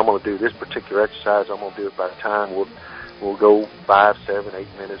 I'm going to do this particular exercise. I'm going to do it by time. We'll go 5, 7, 8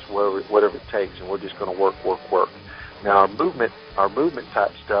 minutes, whatever it takes, and we're just going to work. Now, our movement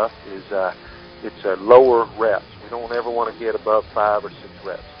type stuff is it's lower reps. We don't ever want to get above 5 or 6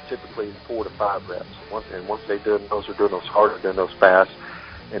 reps. Typically 4 to 5 reps. Once they're doing those hard, they're doing those fast.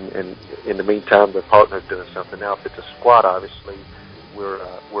 And in the meantime, the partner's doing something. Now, if it's a squat, obviously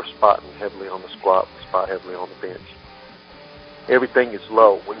we're spotting heavily on the squat. We spot heavily on the bench. everything is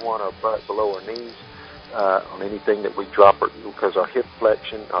low. We want our butt below our knees on anything that we drop, because our hip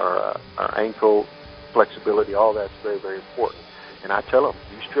flexion, our ankle flexibility, all that's very, very important. And I tell them,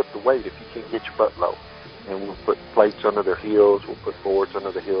 you strip the weight if you can't get your butt low. And we'll put plates under their heels, we'll put boards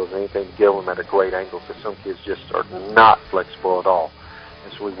under the heels, anything to give them at a great angle, because some kids just are not flexible at all.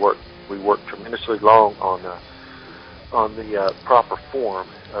 And so we work tremendously long on the proper form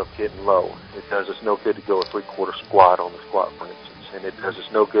of getting low. It does us no good to go a 3/4 squat on the squat, for instance, and it does us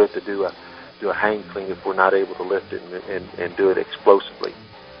no good to do a hang clean if we're not able to lift it and do it explosively.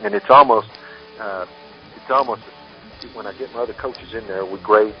 And it's almost when I get my other coaches in there, we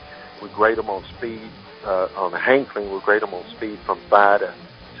grade them on speed. On the hang clean, we grade them on speed from thigh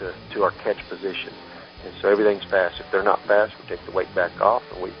to our catch position. And so everything's fast. If they're not fast, we take the weight back off,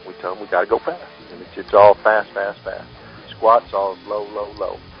 and we tell them we got to go fast. And it's all fast. Squats all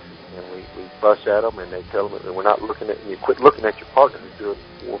low. And we fuss at them, and they tell them that we're not looking at you. Quit looking at your partner who's doing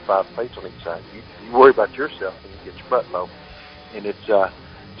 4 or 5 plates on each side. You worry about yourself and you get your butt low. And it's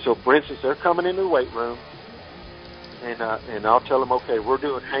so, for instance, they're coming into the weight room, and I'll tell them, okay, we're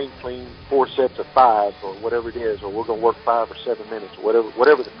doing hang clean 4 sets of 5 or whatever it is, or we're going to work 5 or 7 minutes, or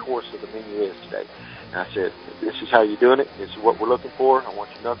whatever the course of the menu is today. And I said, this is how you're doing it. This is what we're looking for. I want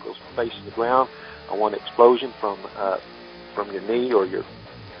your knuckles facing the ground. I want explosion from your knee or your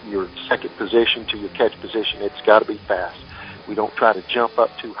second position to your catch position. It's got to be fast. We don't try to jump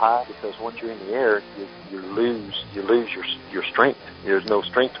up too high, because once you're in the air, you lose your strength. There's no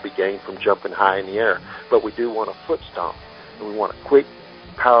strength to be gained from jumping high in the air. But we do want a foot stomp, and we want a quick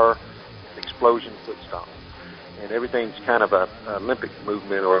power explosion foot stomp. And everything's kind of a Olympic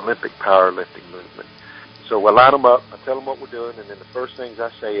movement or Olympic powerlifting movement. So I line them up, I tell them what we're doing, and then the first things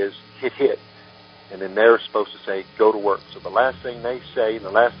I say is hit. And then they're supposed to say, go to work. So the last thing they say, and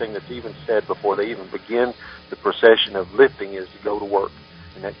the last thing that's even said before they even begin the procession of lifting, is to go to work.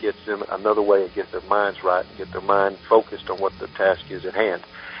 And that gets them another way to get their minds right and get their mind focused on what the task is at hand.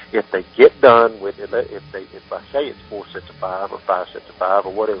 If they get done with it, if I say it's 4 sets of 5 or 5 sets of 5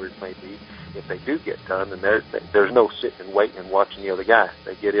 or whatever it may be, if they do get done, then there's no sitting and waiting and watching the other guy.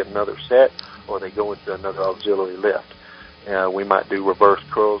 They get in another set, or they go into another auxiliary lift. We might do reverse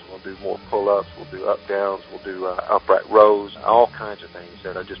curls, we'll do more pull-ups, we'll do up-downs, we'll do upright rows, all kinds of things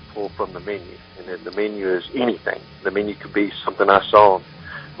that I just pull from the menu. And then the menu is anything. The menu could be something I saw on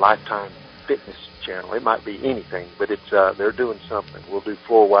Lifetime Fitness channel. It might be anything, but it's they're doing something. We'll do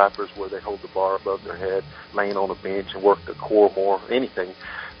floor wipers where they hold the bar above their head, laying on a bench and work the core more, anything.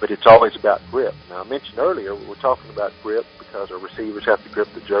 But it's always about grip. Now, I mentioned earlier, we're talking about grip because our receivers have to grip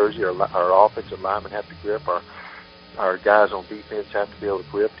the jersey, our offensive linemen have to grip, our guys on defense have to be able to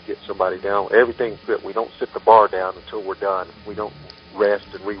grip to get somebody down. Everything's grip. We don't sit the bar down until we're done. We don't rest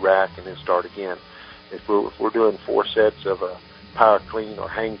and re-rack and then start again. If we're doing 4 sets of a power clean or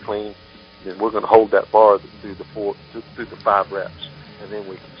hang clean, then we're going to hold that bar through the 5 reps, and then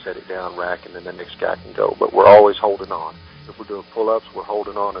we can set it down, rack, and then the next guy can go. But we're always holding on. If we're doing pull-ups, we're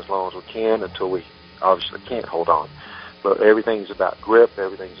holding on as long as we can until we obviously can't hold on. But everything's about grip,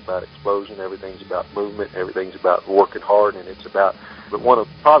 everything's about explosion, everything's about movement, everything's about working hard, and it's about, but one of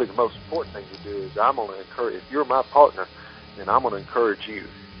probably the most important things we do is I'm going to encourage, if you're my partner, then I'm going to encourage you.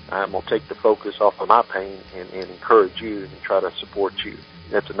 I'm going to take the focus off of my pain and encourage you and try to support you.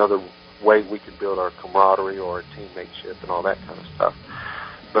 That's another way we can build our camaraderie or our teammateship and all that kind of stuff.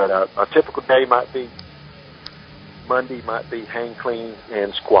 But a typical day might be, Monday might be hang clean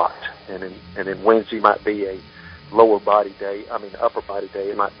and squat, and then Wednesday might be a upper body day.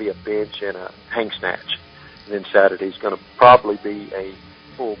 It might be a bench and a hang snatch. And then Saturday's going to probably be a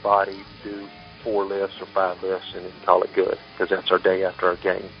full body, do 4 lifts or 5 lifts, and then call it good, because that's our day after our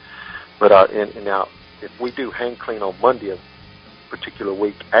game. But and now, if we do hang clean on Monday of particular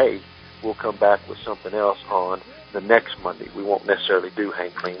week A, we'll come back with something else on the next Monday. We won't necessarily do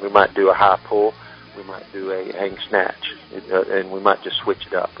hang clean. We might do a high pull. We might do a hang snatch, and we might just switch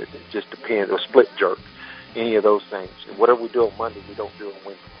it up. It just depends. A split jerk, any of those things. And whatever we do on Monday, we don't do on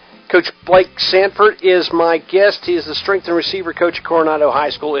Wednesday. Coach Blake Sandford is my guest. He is the strength and receiver coach at Coronado High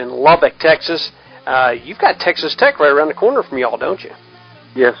School in Lubbock, Texas. You've got Texas Tech right around the corner from y'all, don't you?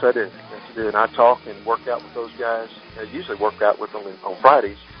 Yes, I do. Yes, I do. And I talk and work out with those guys. I usually work out with them on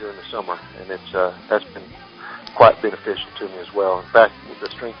Fridays during the summer, and that's been quite beneficial to me as well. In fact, the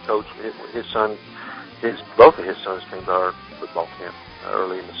strength coach, both of his sons came to our football camp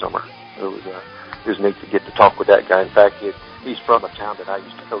early in the summer. It was neat to get to talk with that guy. In fact, he's from a town that I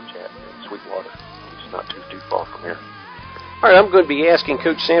used to coach at in Sweetwater, which is not too far from here. All right, I'm going to be asking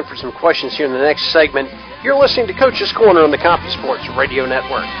Coach Sandford some questions here in the next segment. You're listening to Coach's Corner on the CompuSports Radio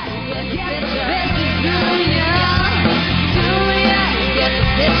Network.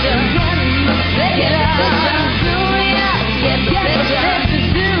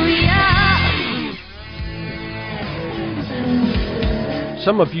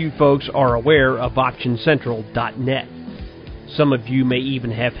 Some of you folks are aware of OptionCentral.net. Some of you may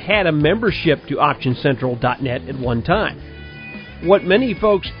even have had a membership to OptionCentral.net at one time. What many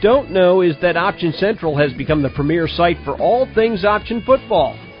folks don't know is that Option Central has become the premier site for all things option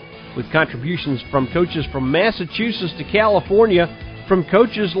football, with contributions from coaches from Massachusetts to California, from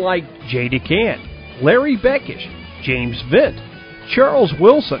coaches like Jay DeCant, Larry Beckish, James Vint, Charles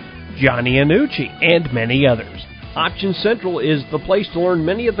Wilson, Johnny Annucci, and many others. Option Central is the place to learn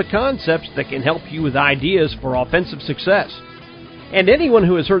many of the concepts that can help you with ideas for offensive success. And anyone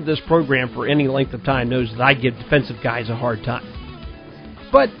who has heard this program for any length of time knows that I give defensive guys a hard time.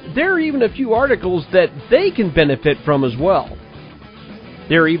 But there are even a few articles that they can benefit from as well.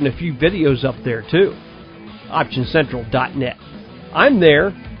 There are even a few videos up there too. OptionCentral.net. I'm there,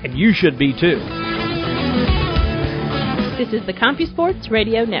 and you should be too. This is the CompuSports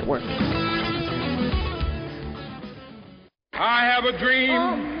Radio Network. I have a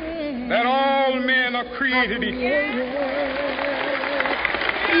dream that all men are created equal.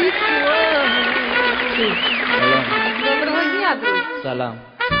 Salam.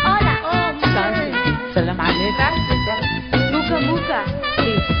 Hola. Salam alaikum. Muka.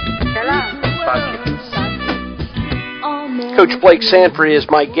 Salam. Coach Blake Sandford is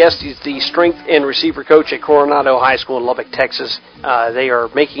my guest. He's the strength and receiver coach at Coronodo High School in Lubbock, Texas. They are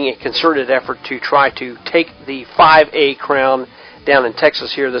making a concerted effort to try to take the 5A crown down in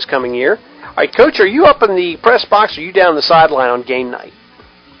Texas here this coming year. All right, Coach, are you up in the press box or are you down the sideline on game night?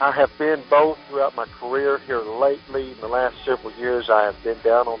 I have been both throughout my career. Here lately, in the last several years, I have been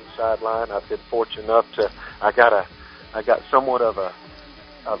down on the sideline. I've been fortunate enough to. I got somewhat of a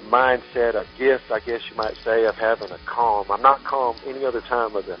mindset, a gift, I guess you might say, of having a calm. I'm not calm any other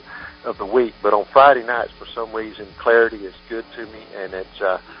time of the week, but on Friday nights, for some reason, clarity is good to me, and it's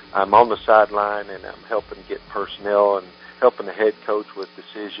I'm on the sideline and I'm helping get personnel and helping the head coach with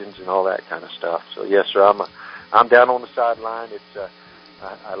decisions and all that kind of stuff. So yes, sir, I'm down on the sideline. It's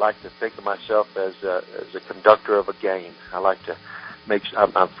I like to think of myself as a conductor of a game. I like to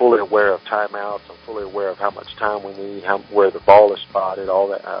I'm fully aware of timeouts. I'm fully aware of how much time we need, where the ball is spotted, all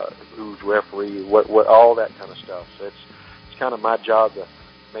that, who's referee, what all that kind of stuff. So it's kind of my job to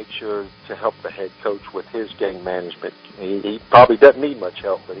make sure to help the head coach with his game management. He probably doesn't need much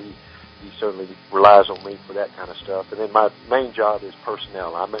help, but he certainly relies on me for that kind of stuff. And then my main job is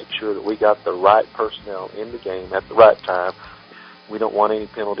personnel. I make sure that we got the right personnel in the game at the right time. We don't want any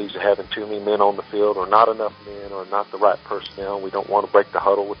penalties of having too many men on the field or not enough men or not the right personnel. We don't want to break the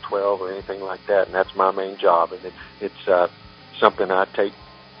huddle with 12 or anything like that, and that's my main job. And it's something I take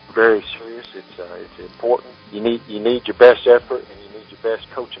very serious. It's important. You need your best effort, and you need your best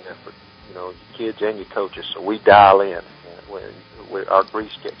coaching effort, your kids and your coaches. So we dial in. And our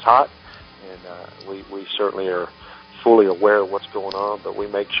grease gets hot, and we certainly are fully aware of what's going on, but we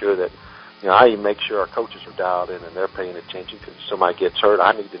make sure that I even make sure our coaches are dialed in and they're paying attention, because if somebody gets hurt,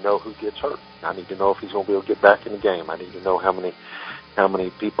 I need to know who gets hurt. I need to know if he's going to be able to get back in the game. I need to know how many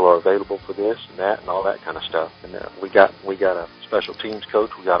people are available for this and that and all that kind of stuff. And we got a special teams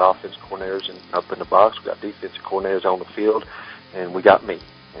coach. We got offensive coordinators up in the box. We got defensive coordinators on the field, and we got me.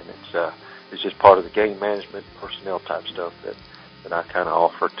 And it's just part of the game management personnel type stuff that I kind of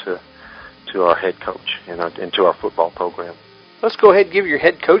offer to our head coach and to our football program. Let's go ahead and give your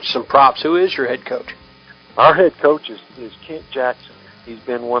head coach some props. Who is your head coach? Our head coach is Kent Jackson. He's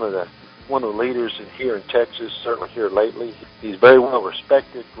been one of the leaders here in Texas, certainly here lately. He's very well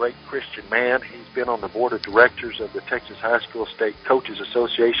respected, great Christian man. He's been on the board of directors of the Texas High School State Coaches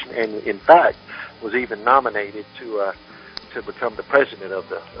Association, and in fact was even nominated to become the president of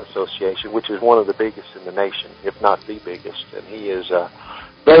the association, which is one of the biggest in the nation, if not the biggest. And he is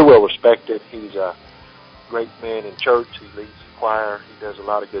very well respected. He's a great man in church. He leads the choir. He does a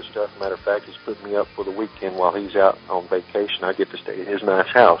lot of good stuff. Matter of fact, he's put me up for the weekend while he's out on vacation. I get to stay at his nice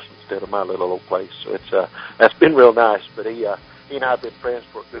house instead of my little old place. So that's been real nice. But he and I have been friends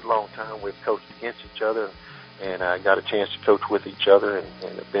for a good long time. We've coached against each other and got a chance to coach with each other, and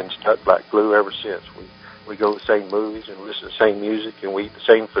have been stuck like glue ever since. We go to the same movies and listen to the same music, and we eat the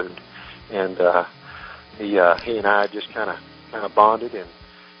same food. And he and I just kind of bonded and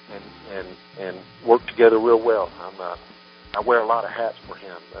work together real well. I wear a lot of hats for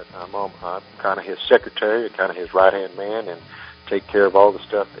him, but I'm kind of his secretary, kind of his right-hand man, and take care of all the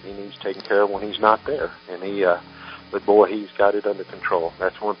stuff that he needs taken care of when he's not there. And but boy, he's got it under control.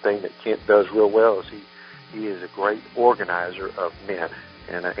 That's one thing that Kent does real well, is he is a great organizer of men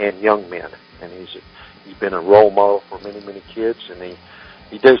and young men, and he's been a role model for many kids, and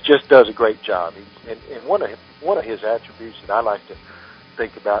just does a great job. And one of his attributes that I like to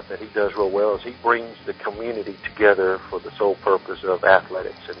think about that he does real well is he brings the community together for the sole purpose of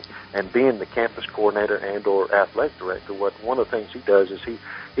athletics. And being the campus coordinator and or athletic director, one of the things he does is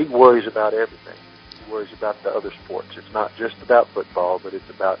he worries about everything. He worries about the other sports. It's not just about football, but it's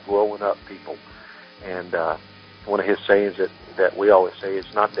about growing up people. And one of his sayings that we always say,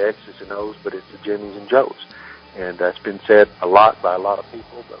 it's not the X's and O's, but it's the Jimmys and Joes. And that's been said a lot by a lot of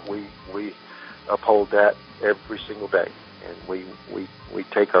people, but we uphold that every single day. And we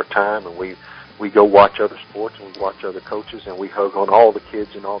take our time and we go watch other sports and we watch other coaches and we hug on all the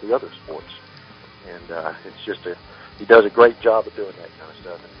kids in all the other sports. And it's just he does a great job of doing that kind of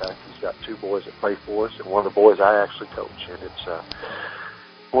stuff. In fact, he's got 2 boys that play for us and one of the boys I actually coach. And it's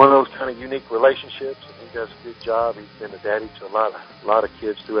one of those kind of unique relationships, and he does a good job. He's been a daddy to a lot of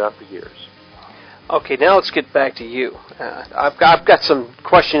kids throughout the years. Okay, now let's get back to you. I've got some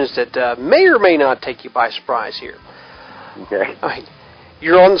questions that may or may not take you by surprise here. Okay. All right.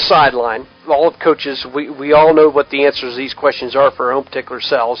 You're on the sideline. All of coaches, we all know what the answers to these questions are for our own particular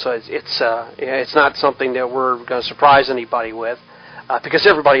selves. So it's not something that we're going to surprise anybody with because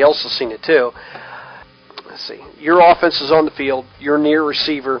everybody else has seen it too. Let's see. Your offense is on the field. Your near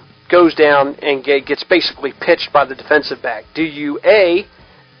receiver goes down and gets basically pitched by the defensive back. Do you, A,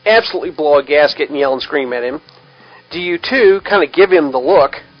 absolutely blow a gasket and yell and scream at him? Do you, 2, kind of give him the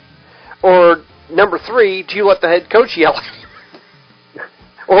look? Or, number 3, do you let the head coach yell at him?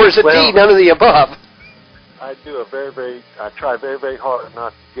 Or is it D, none of the above? I try very, very hard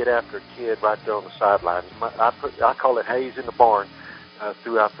not to get after a kid right there on the sidelines. I call it Hayes in the barn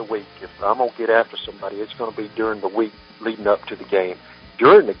throughout the week. If I'm going to get after somebody, it's going to be during the week leading up to the game.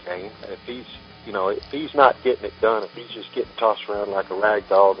 During the game, if he's not getting it done, if he's just getting tossed around like a rag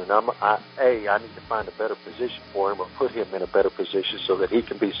doll, then I need to find a better position for him or put him in a better position so that he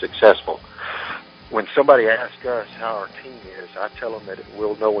can be successful. When somebody asks us how our team is, I tell them that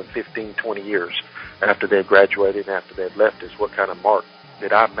we'll know in 15, 20 years after they've graduated and after they've left us what kind of mark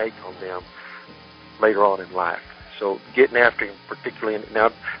did I make on them later on in life. So getting after him particularly,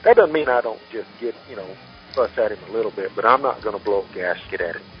 now that doesn't mean I don't just fuss at him a little bit, but I'm not going to blow a gasket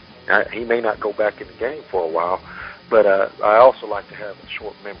at him. He may not go back in the game for a while, but I also like to have a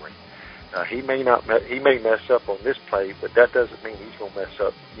short memory. He may mess up on this play, but that doesn't mean he's going to mess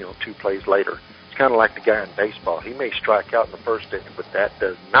up 2 plays later. It's kind of like the guy in baseball. He may strike out in the first inning, but that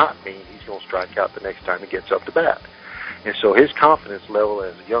does not mean he's going to strike out the next time he gets up to bat. And so his confidence level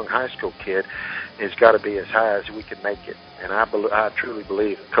as a young high school kid has got to be as high as we can make it. And I truly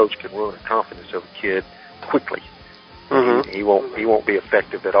believe a coach can ruin the confidence of a kid quickly. Mm-hmm. He won't be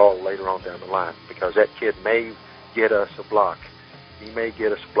effective at all later on down the line because that kid may get us a block. He may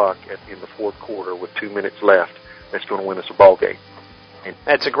get us a block in the 4th quarter with 2 minutes left. That's going to win us a ball game.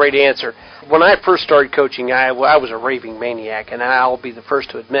 That's a great answer. When I first started coaching, I was a raving maniac, and I'll be the first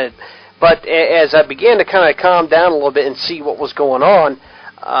to admit. But as I began to kind of calm down a little bit and see what was going on,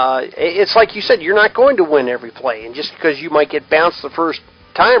 it's like you said, you're not going to win every play. And just because you might get bounced the first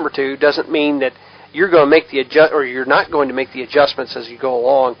time or 2 doesn't mean that you're going to make you're not going to make the adjustments as you go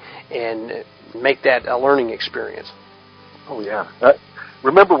along and make that a learning experience. Oh, yeah.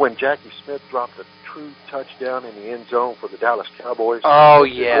 Remember when Jackie Smith dropped a true touchdown in the end zone for the Dallas Cowboys? Oh,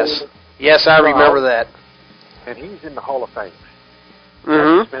 yes. Yes, I remember that. And he's in the Hall of Fame.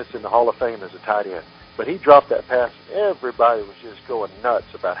 Mm-hmm. Jackie Smith's in the Hall of Fame as a tight end. But he dropped that pass, and everybody was just going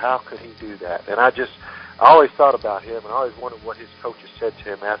nuts about how could he do that. And I always thought about him, and I always wondered what his coaches said to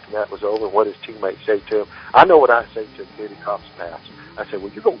him after that was over and what his teammates say to him. I know what I say to him, Diddy Copp's pass. I say,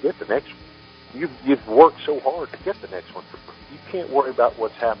 well, you're going to get the next one. You've worked so hard to get the next one. You can't worry about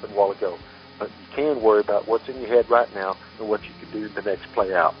what's happened a while ago, but you can worry about what's in your head right now and what you can do the next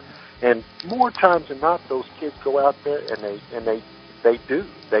play out. And more times than not, those kids go out there and they do.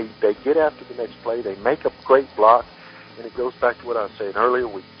 They get after the next play. They make a great block, and it goes back to what I was saying earlier.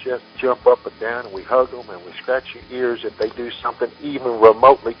 We just jump up and down and we hug them and we scratch your ears if they do something even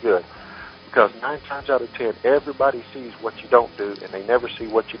remotely good. Because 9 times out of 10, everybody sees what you don't do, and they never see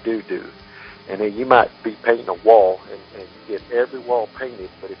what you do. And then you might be painting a wall, and you get every wall painted,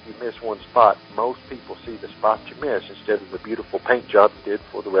 but if you miss one spot, most people see the spot you miss instead of the beautiful paint job you did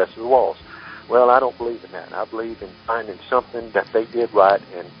for the rest of the walls. Well, I don't believe in that. I believe in finding something that they did right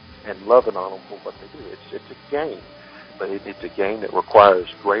and loving on them for what they do. It's a game, but it's a game that requires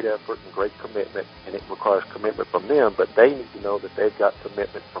great effort and great commitment, and it requires commitment from them, but they need to know that they've got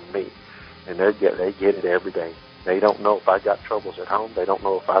commitment from me, and they get it every day. They don't know if I got troubles at home. They don't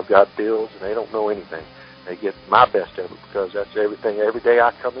know if I've got bills, and they don't know anything. They get my best effort because that's everything. Every day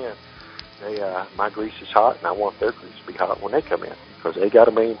I come in, my grease is hot, and I want their grease to be hot when they come in, because they got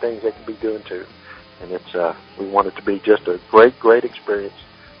a million things they can be doing too. And it's we want it to be just a great experience,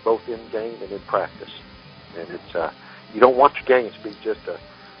 both in game and in practice. And it's you don't want your games to be just a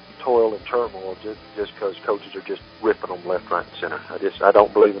toil and turmoil just because coaches are just ripping them left, right, and center. I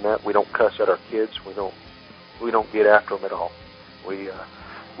don't believe in that. We don't cuss at our kids. We don't get after them at all. We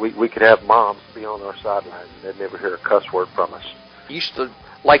could have moms be on our sidelines and they'd never hear a cuss word from us. You used to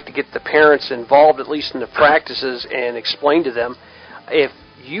like to get the parents involved, at least in the practices, and explain to them if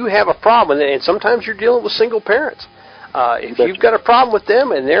you have a problem, and sometimes you're dealing with single parents. If you've got a problem with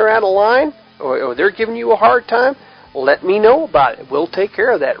them and they're out of line or they're giving you a hard time, let me know about it. We'll take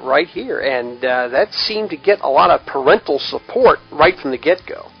care of that right here. And that seemed to get a lot of parental support right from the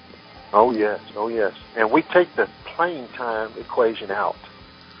get-go. Oh, yes. And we take the playing time equation out.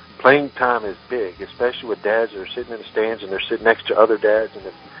 Playing time is big, especially with dads that are sitting in the stands and they're sitting next to other dads. And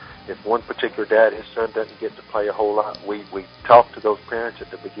if one particular dad, his son doesn't get to play a whole lot, we talk to those parents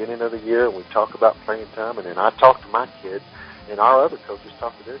at the beginning of the year, and we talk about playing time. And then I talk to my kids, and our other coaches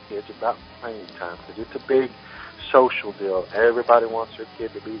talk to their kids about playing time, because it's a big social deal. Everybody wants their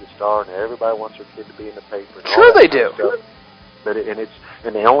kid to be the star, and everybody wants their kid to be in the paper. And sure they do. But and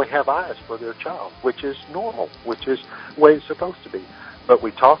they only have eyes for their child, which is normal, which is the way it's supposed to be. But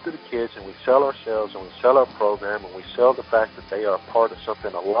we talk to the kids, and we sell ourselves, and we sell our program, and we sell the fact that they are a part of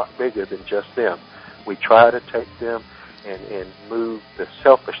something a lot bigger than just them. We try to take them and move the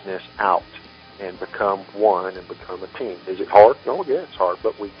selfishness out and become one and become a team. Is it hard? No, yeah, it's hard,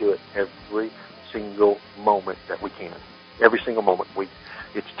 but we do it every single moment that we can. Every single moment.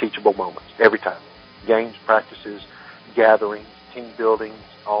 It's teachable moments, every time. Games, practices, gatherings, team buildings,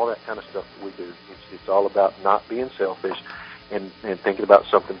 all that kind of stuff that we do. It's all about not being selfish and thinking about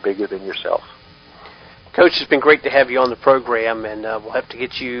something bigger than yourself. Coach, it's been great to have you on the program, and we'll have to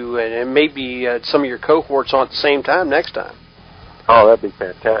get you and maybe some of your cohorts on at the same time next time. Oh, that'd be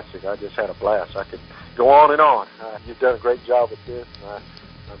fantastic. I just had a blast. I could go on and on. You've done a great job with this, and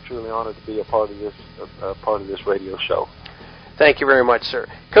I'm truly honored to be a part of this radio show. Thank you very much, sir.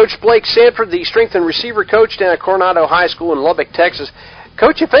 Coach Blake Sandford, the strength and receiver coach down at Coronado High School in Lubbock, Texas.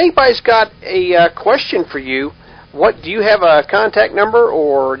 Coach, if anybody's got a question for you, do you have a contact number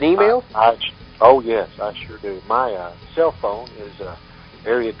or an email? Oh, yes, I sure do. My cell phone is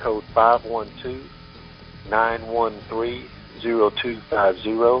area code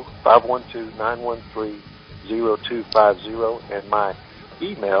 512-913-0250, 512-913-0250, and my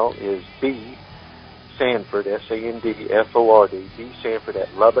email is bsanford, Sandford, bsanford at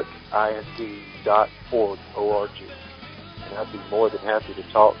lubbockisd.org. And I'd be more than happy to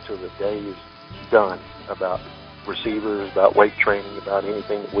talk till the day is done about receivers, about weight training, about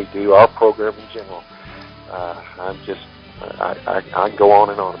anything that we do, our program in general. I can go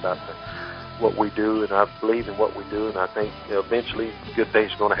on and on about what we do, and I believe in what we do, and I think eventually good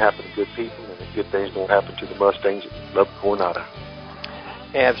things are going to happen to good people, and good things are going to happen to the Mustangs that love Coronado.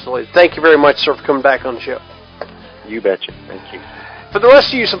 Absolutely. Thank you very much, sir, for coming back on the show. You betcha. Thank you. For the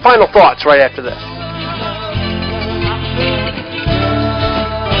rest of you, some final thoughts right after this.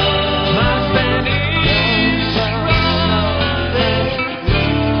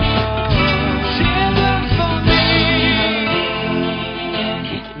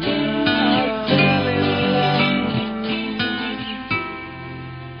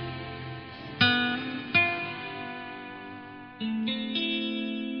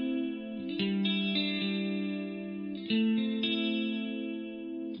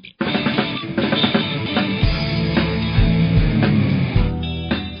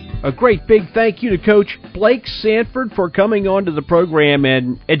 A great big thank you to Coach Blake Sandford for coming on to the program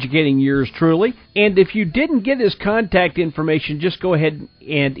and educating yours truly. And if you didn't get his contact information, just go ahead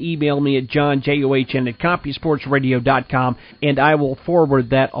and email me at johnjohn@CompuSportsRadio.com, and I will forward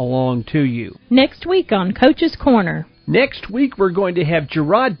that along to you. Next week on Coach's Corner. Next week, we're going to have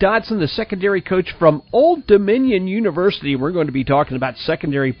Gerard Dotson, the secondary coach from Old Dominion University. We're going to be talking about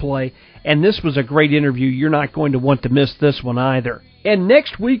secondary play, and this was a great interview. You're not going to want to miss this one either. And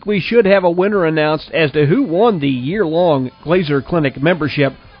next week, we should have a winner announced as to who won the year-long Glazer Clinic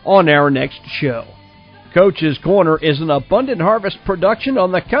membership on our next show. Coach's Corner is an Abundant Harvest production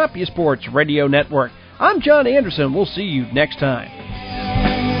on the CompuSports Radio Network. I'm John Anderson. We'll see you next time.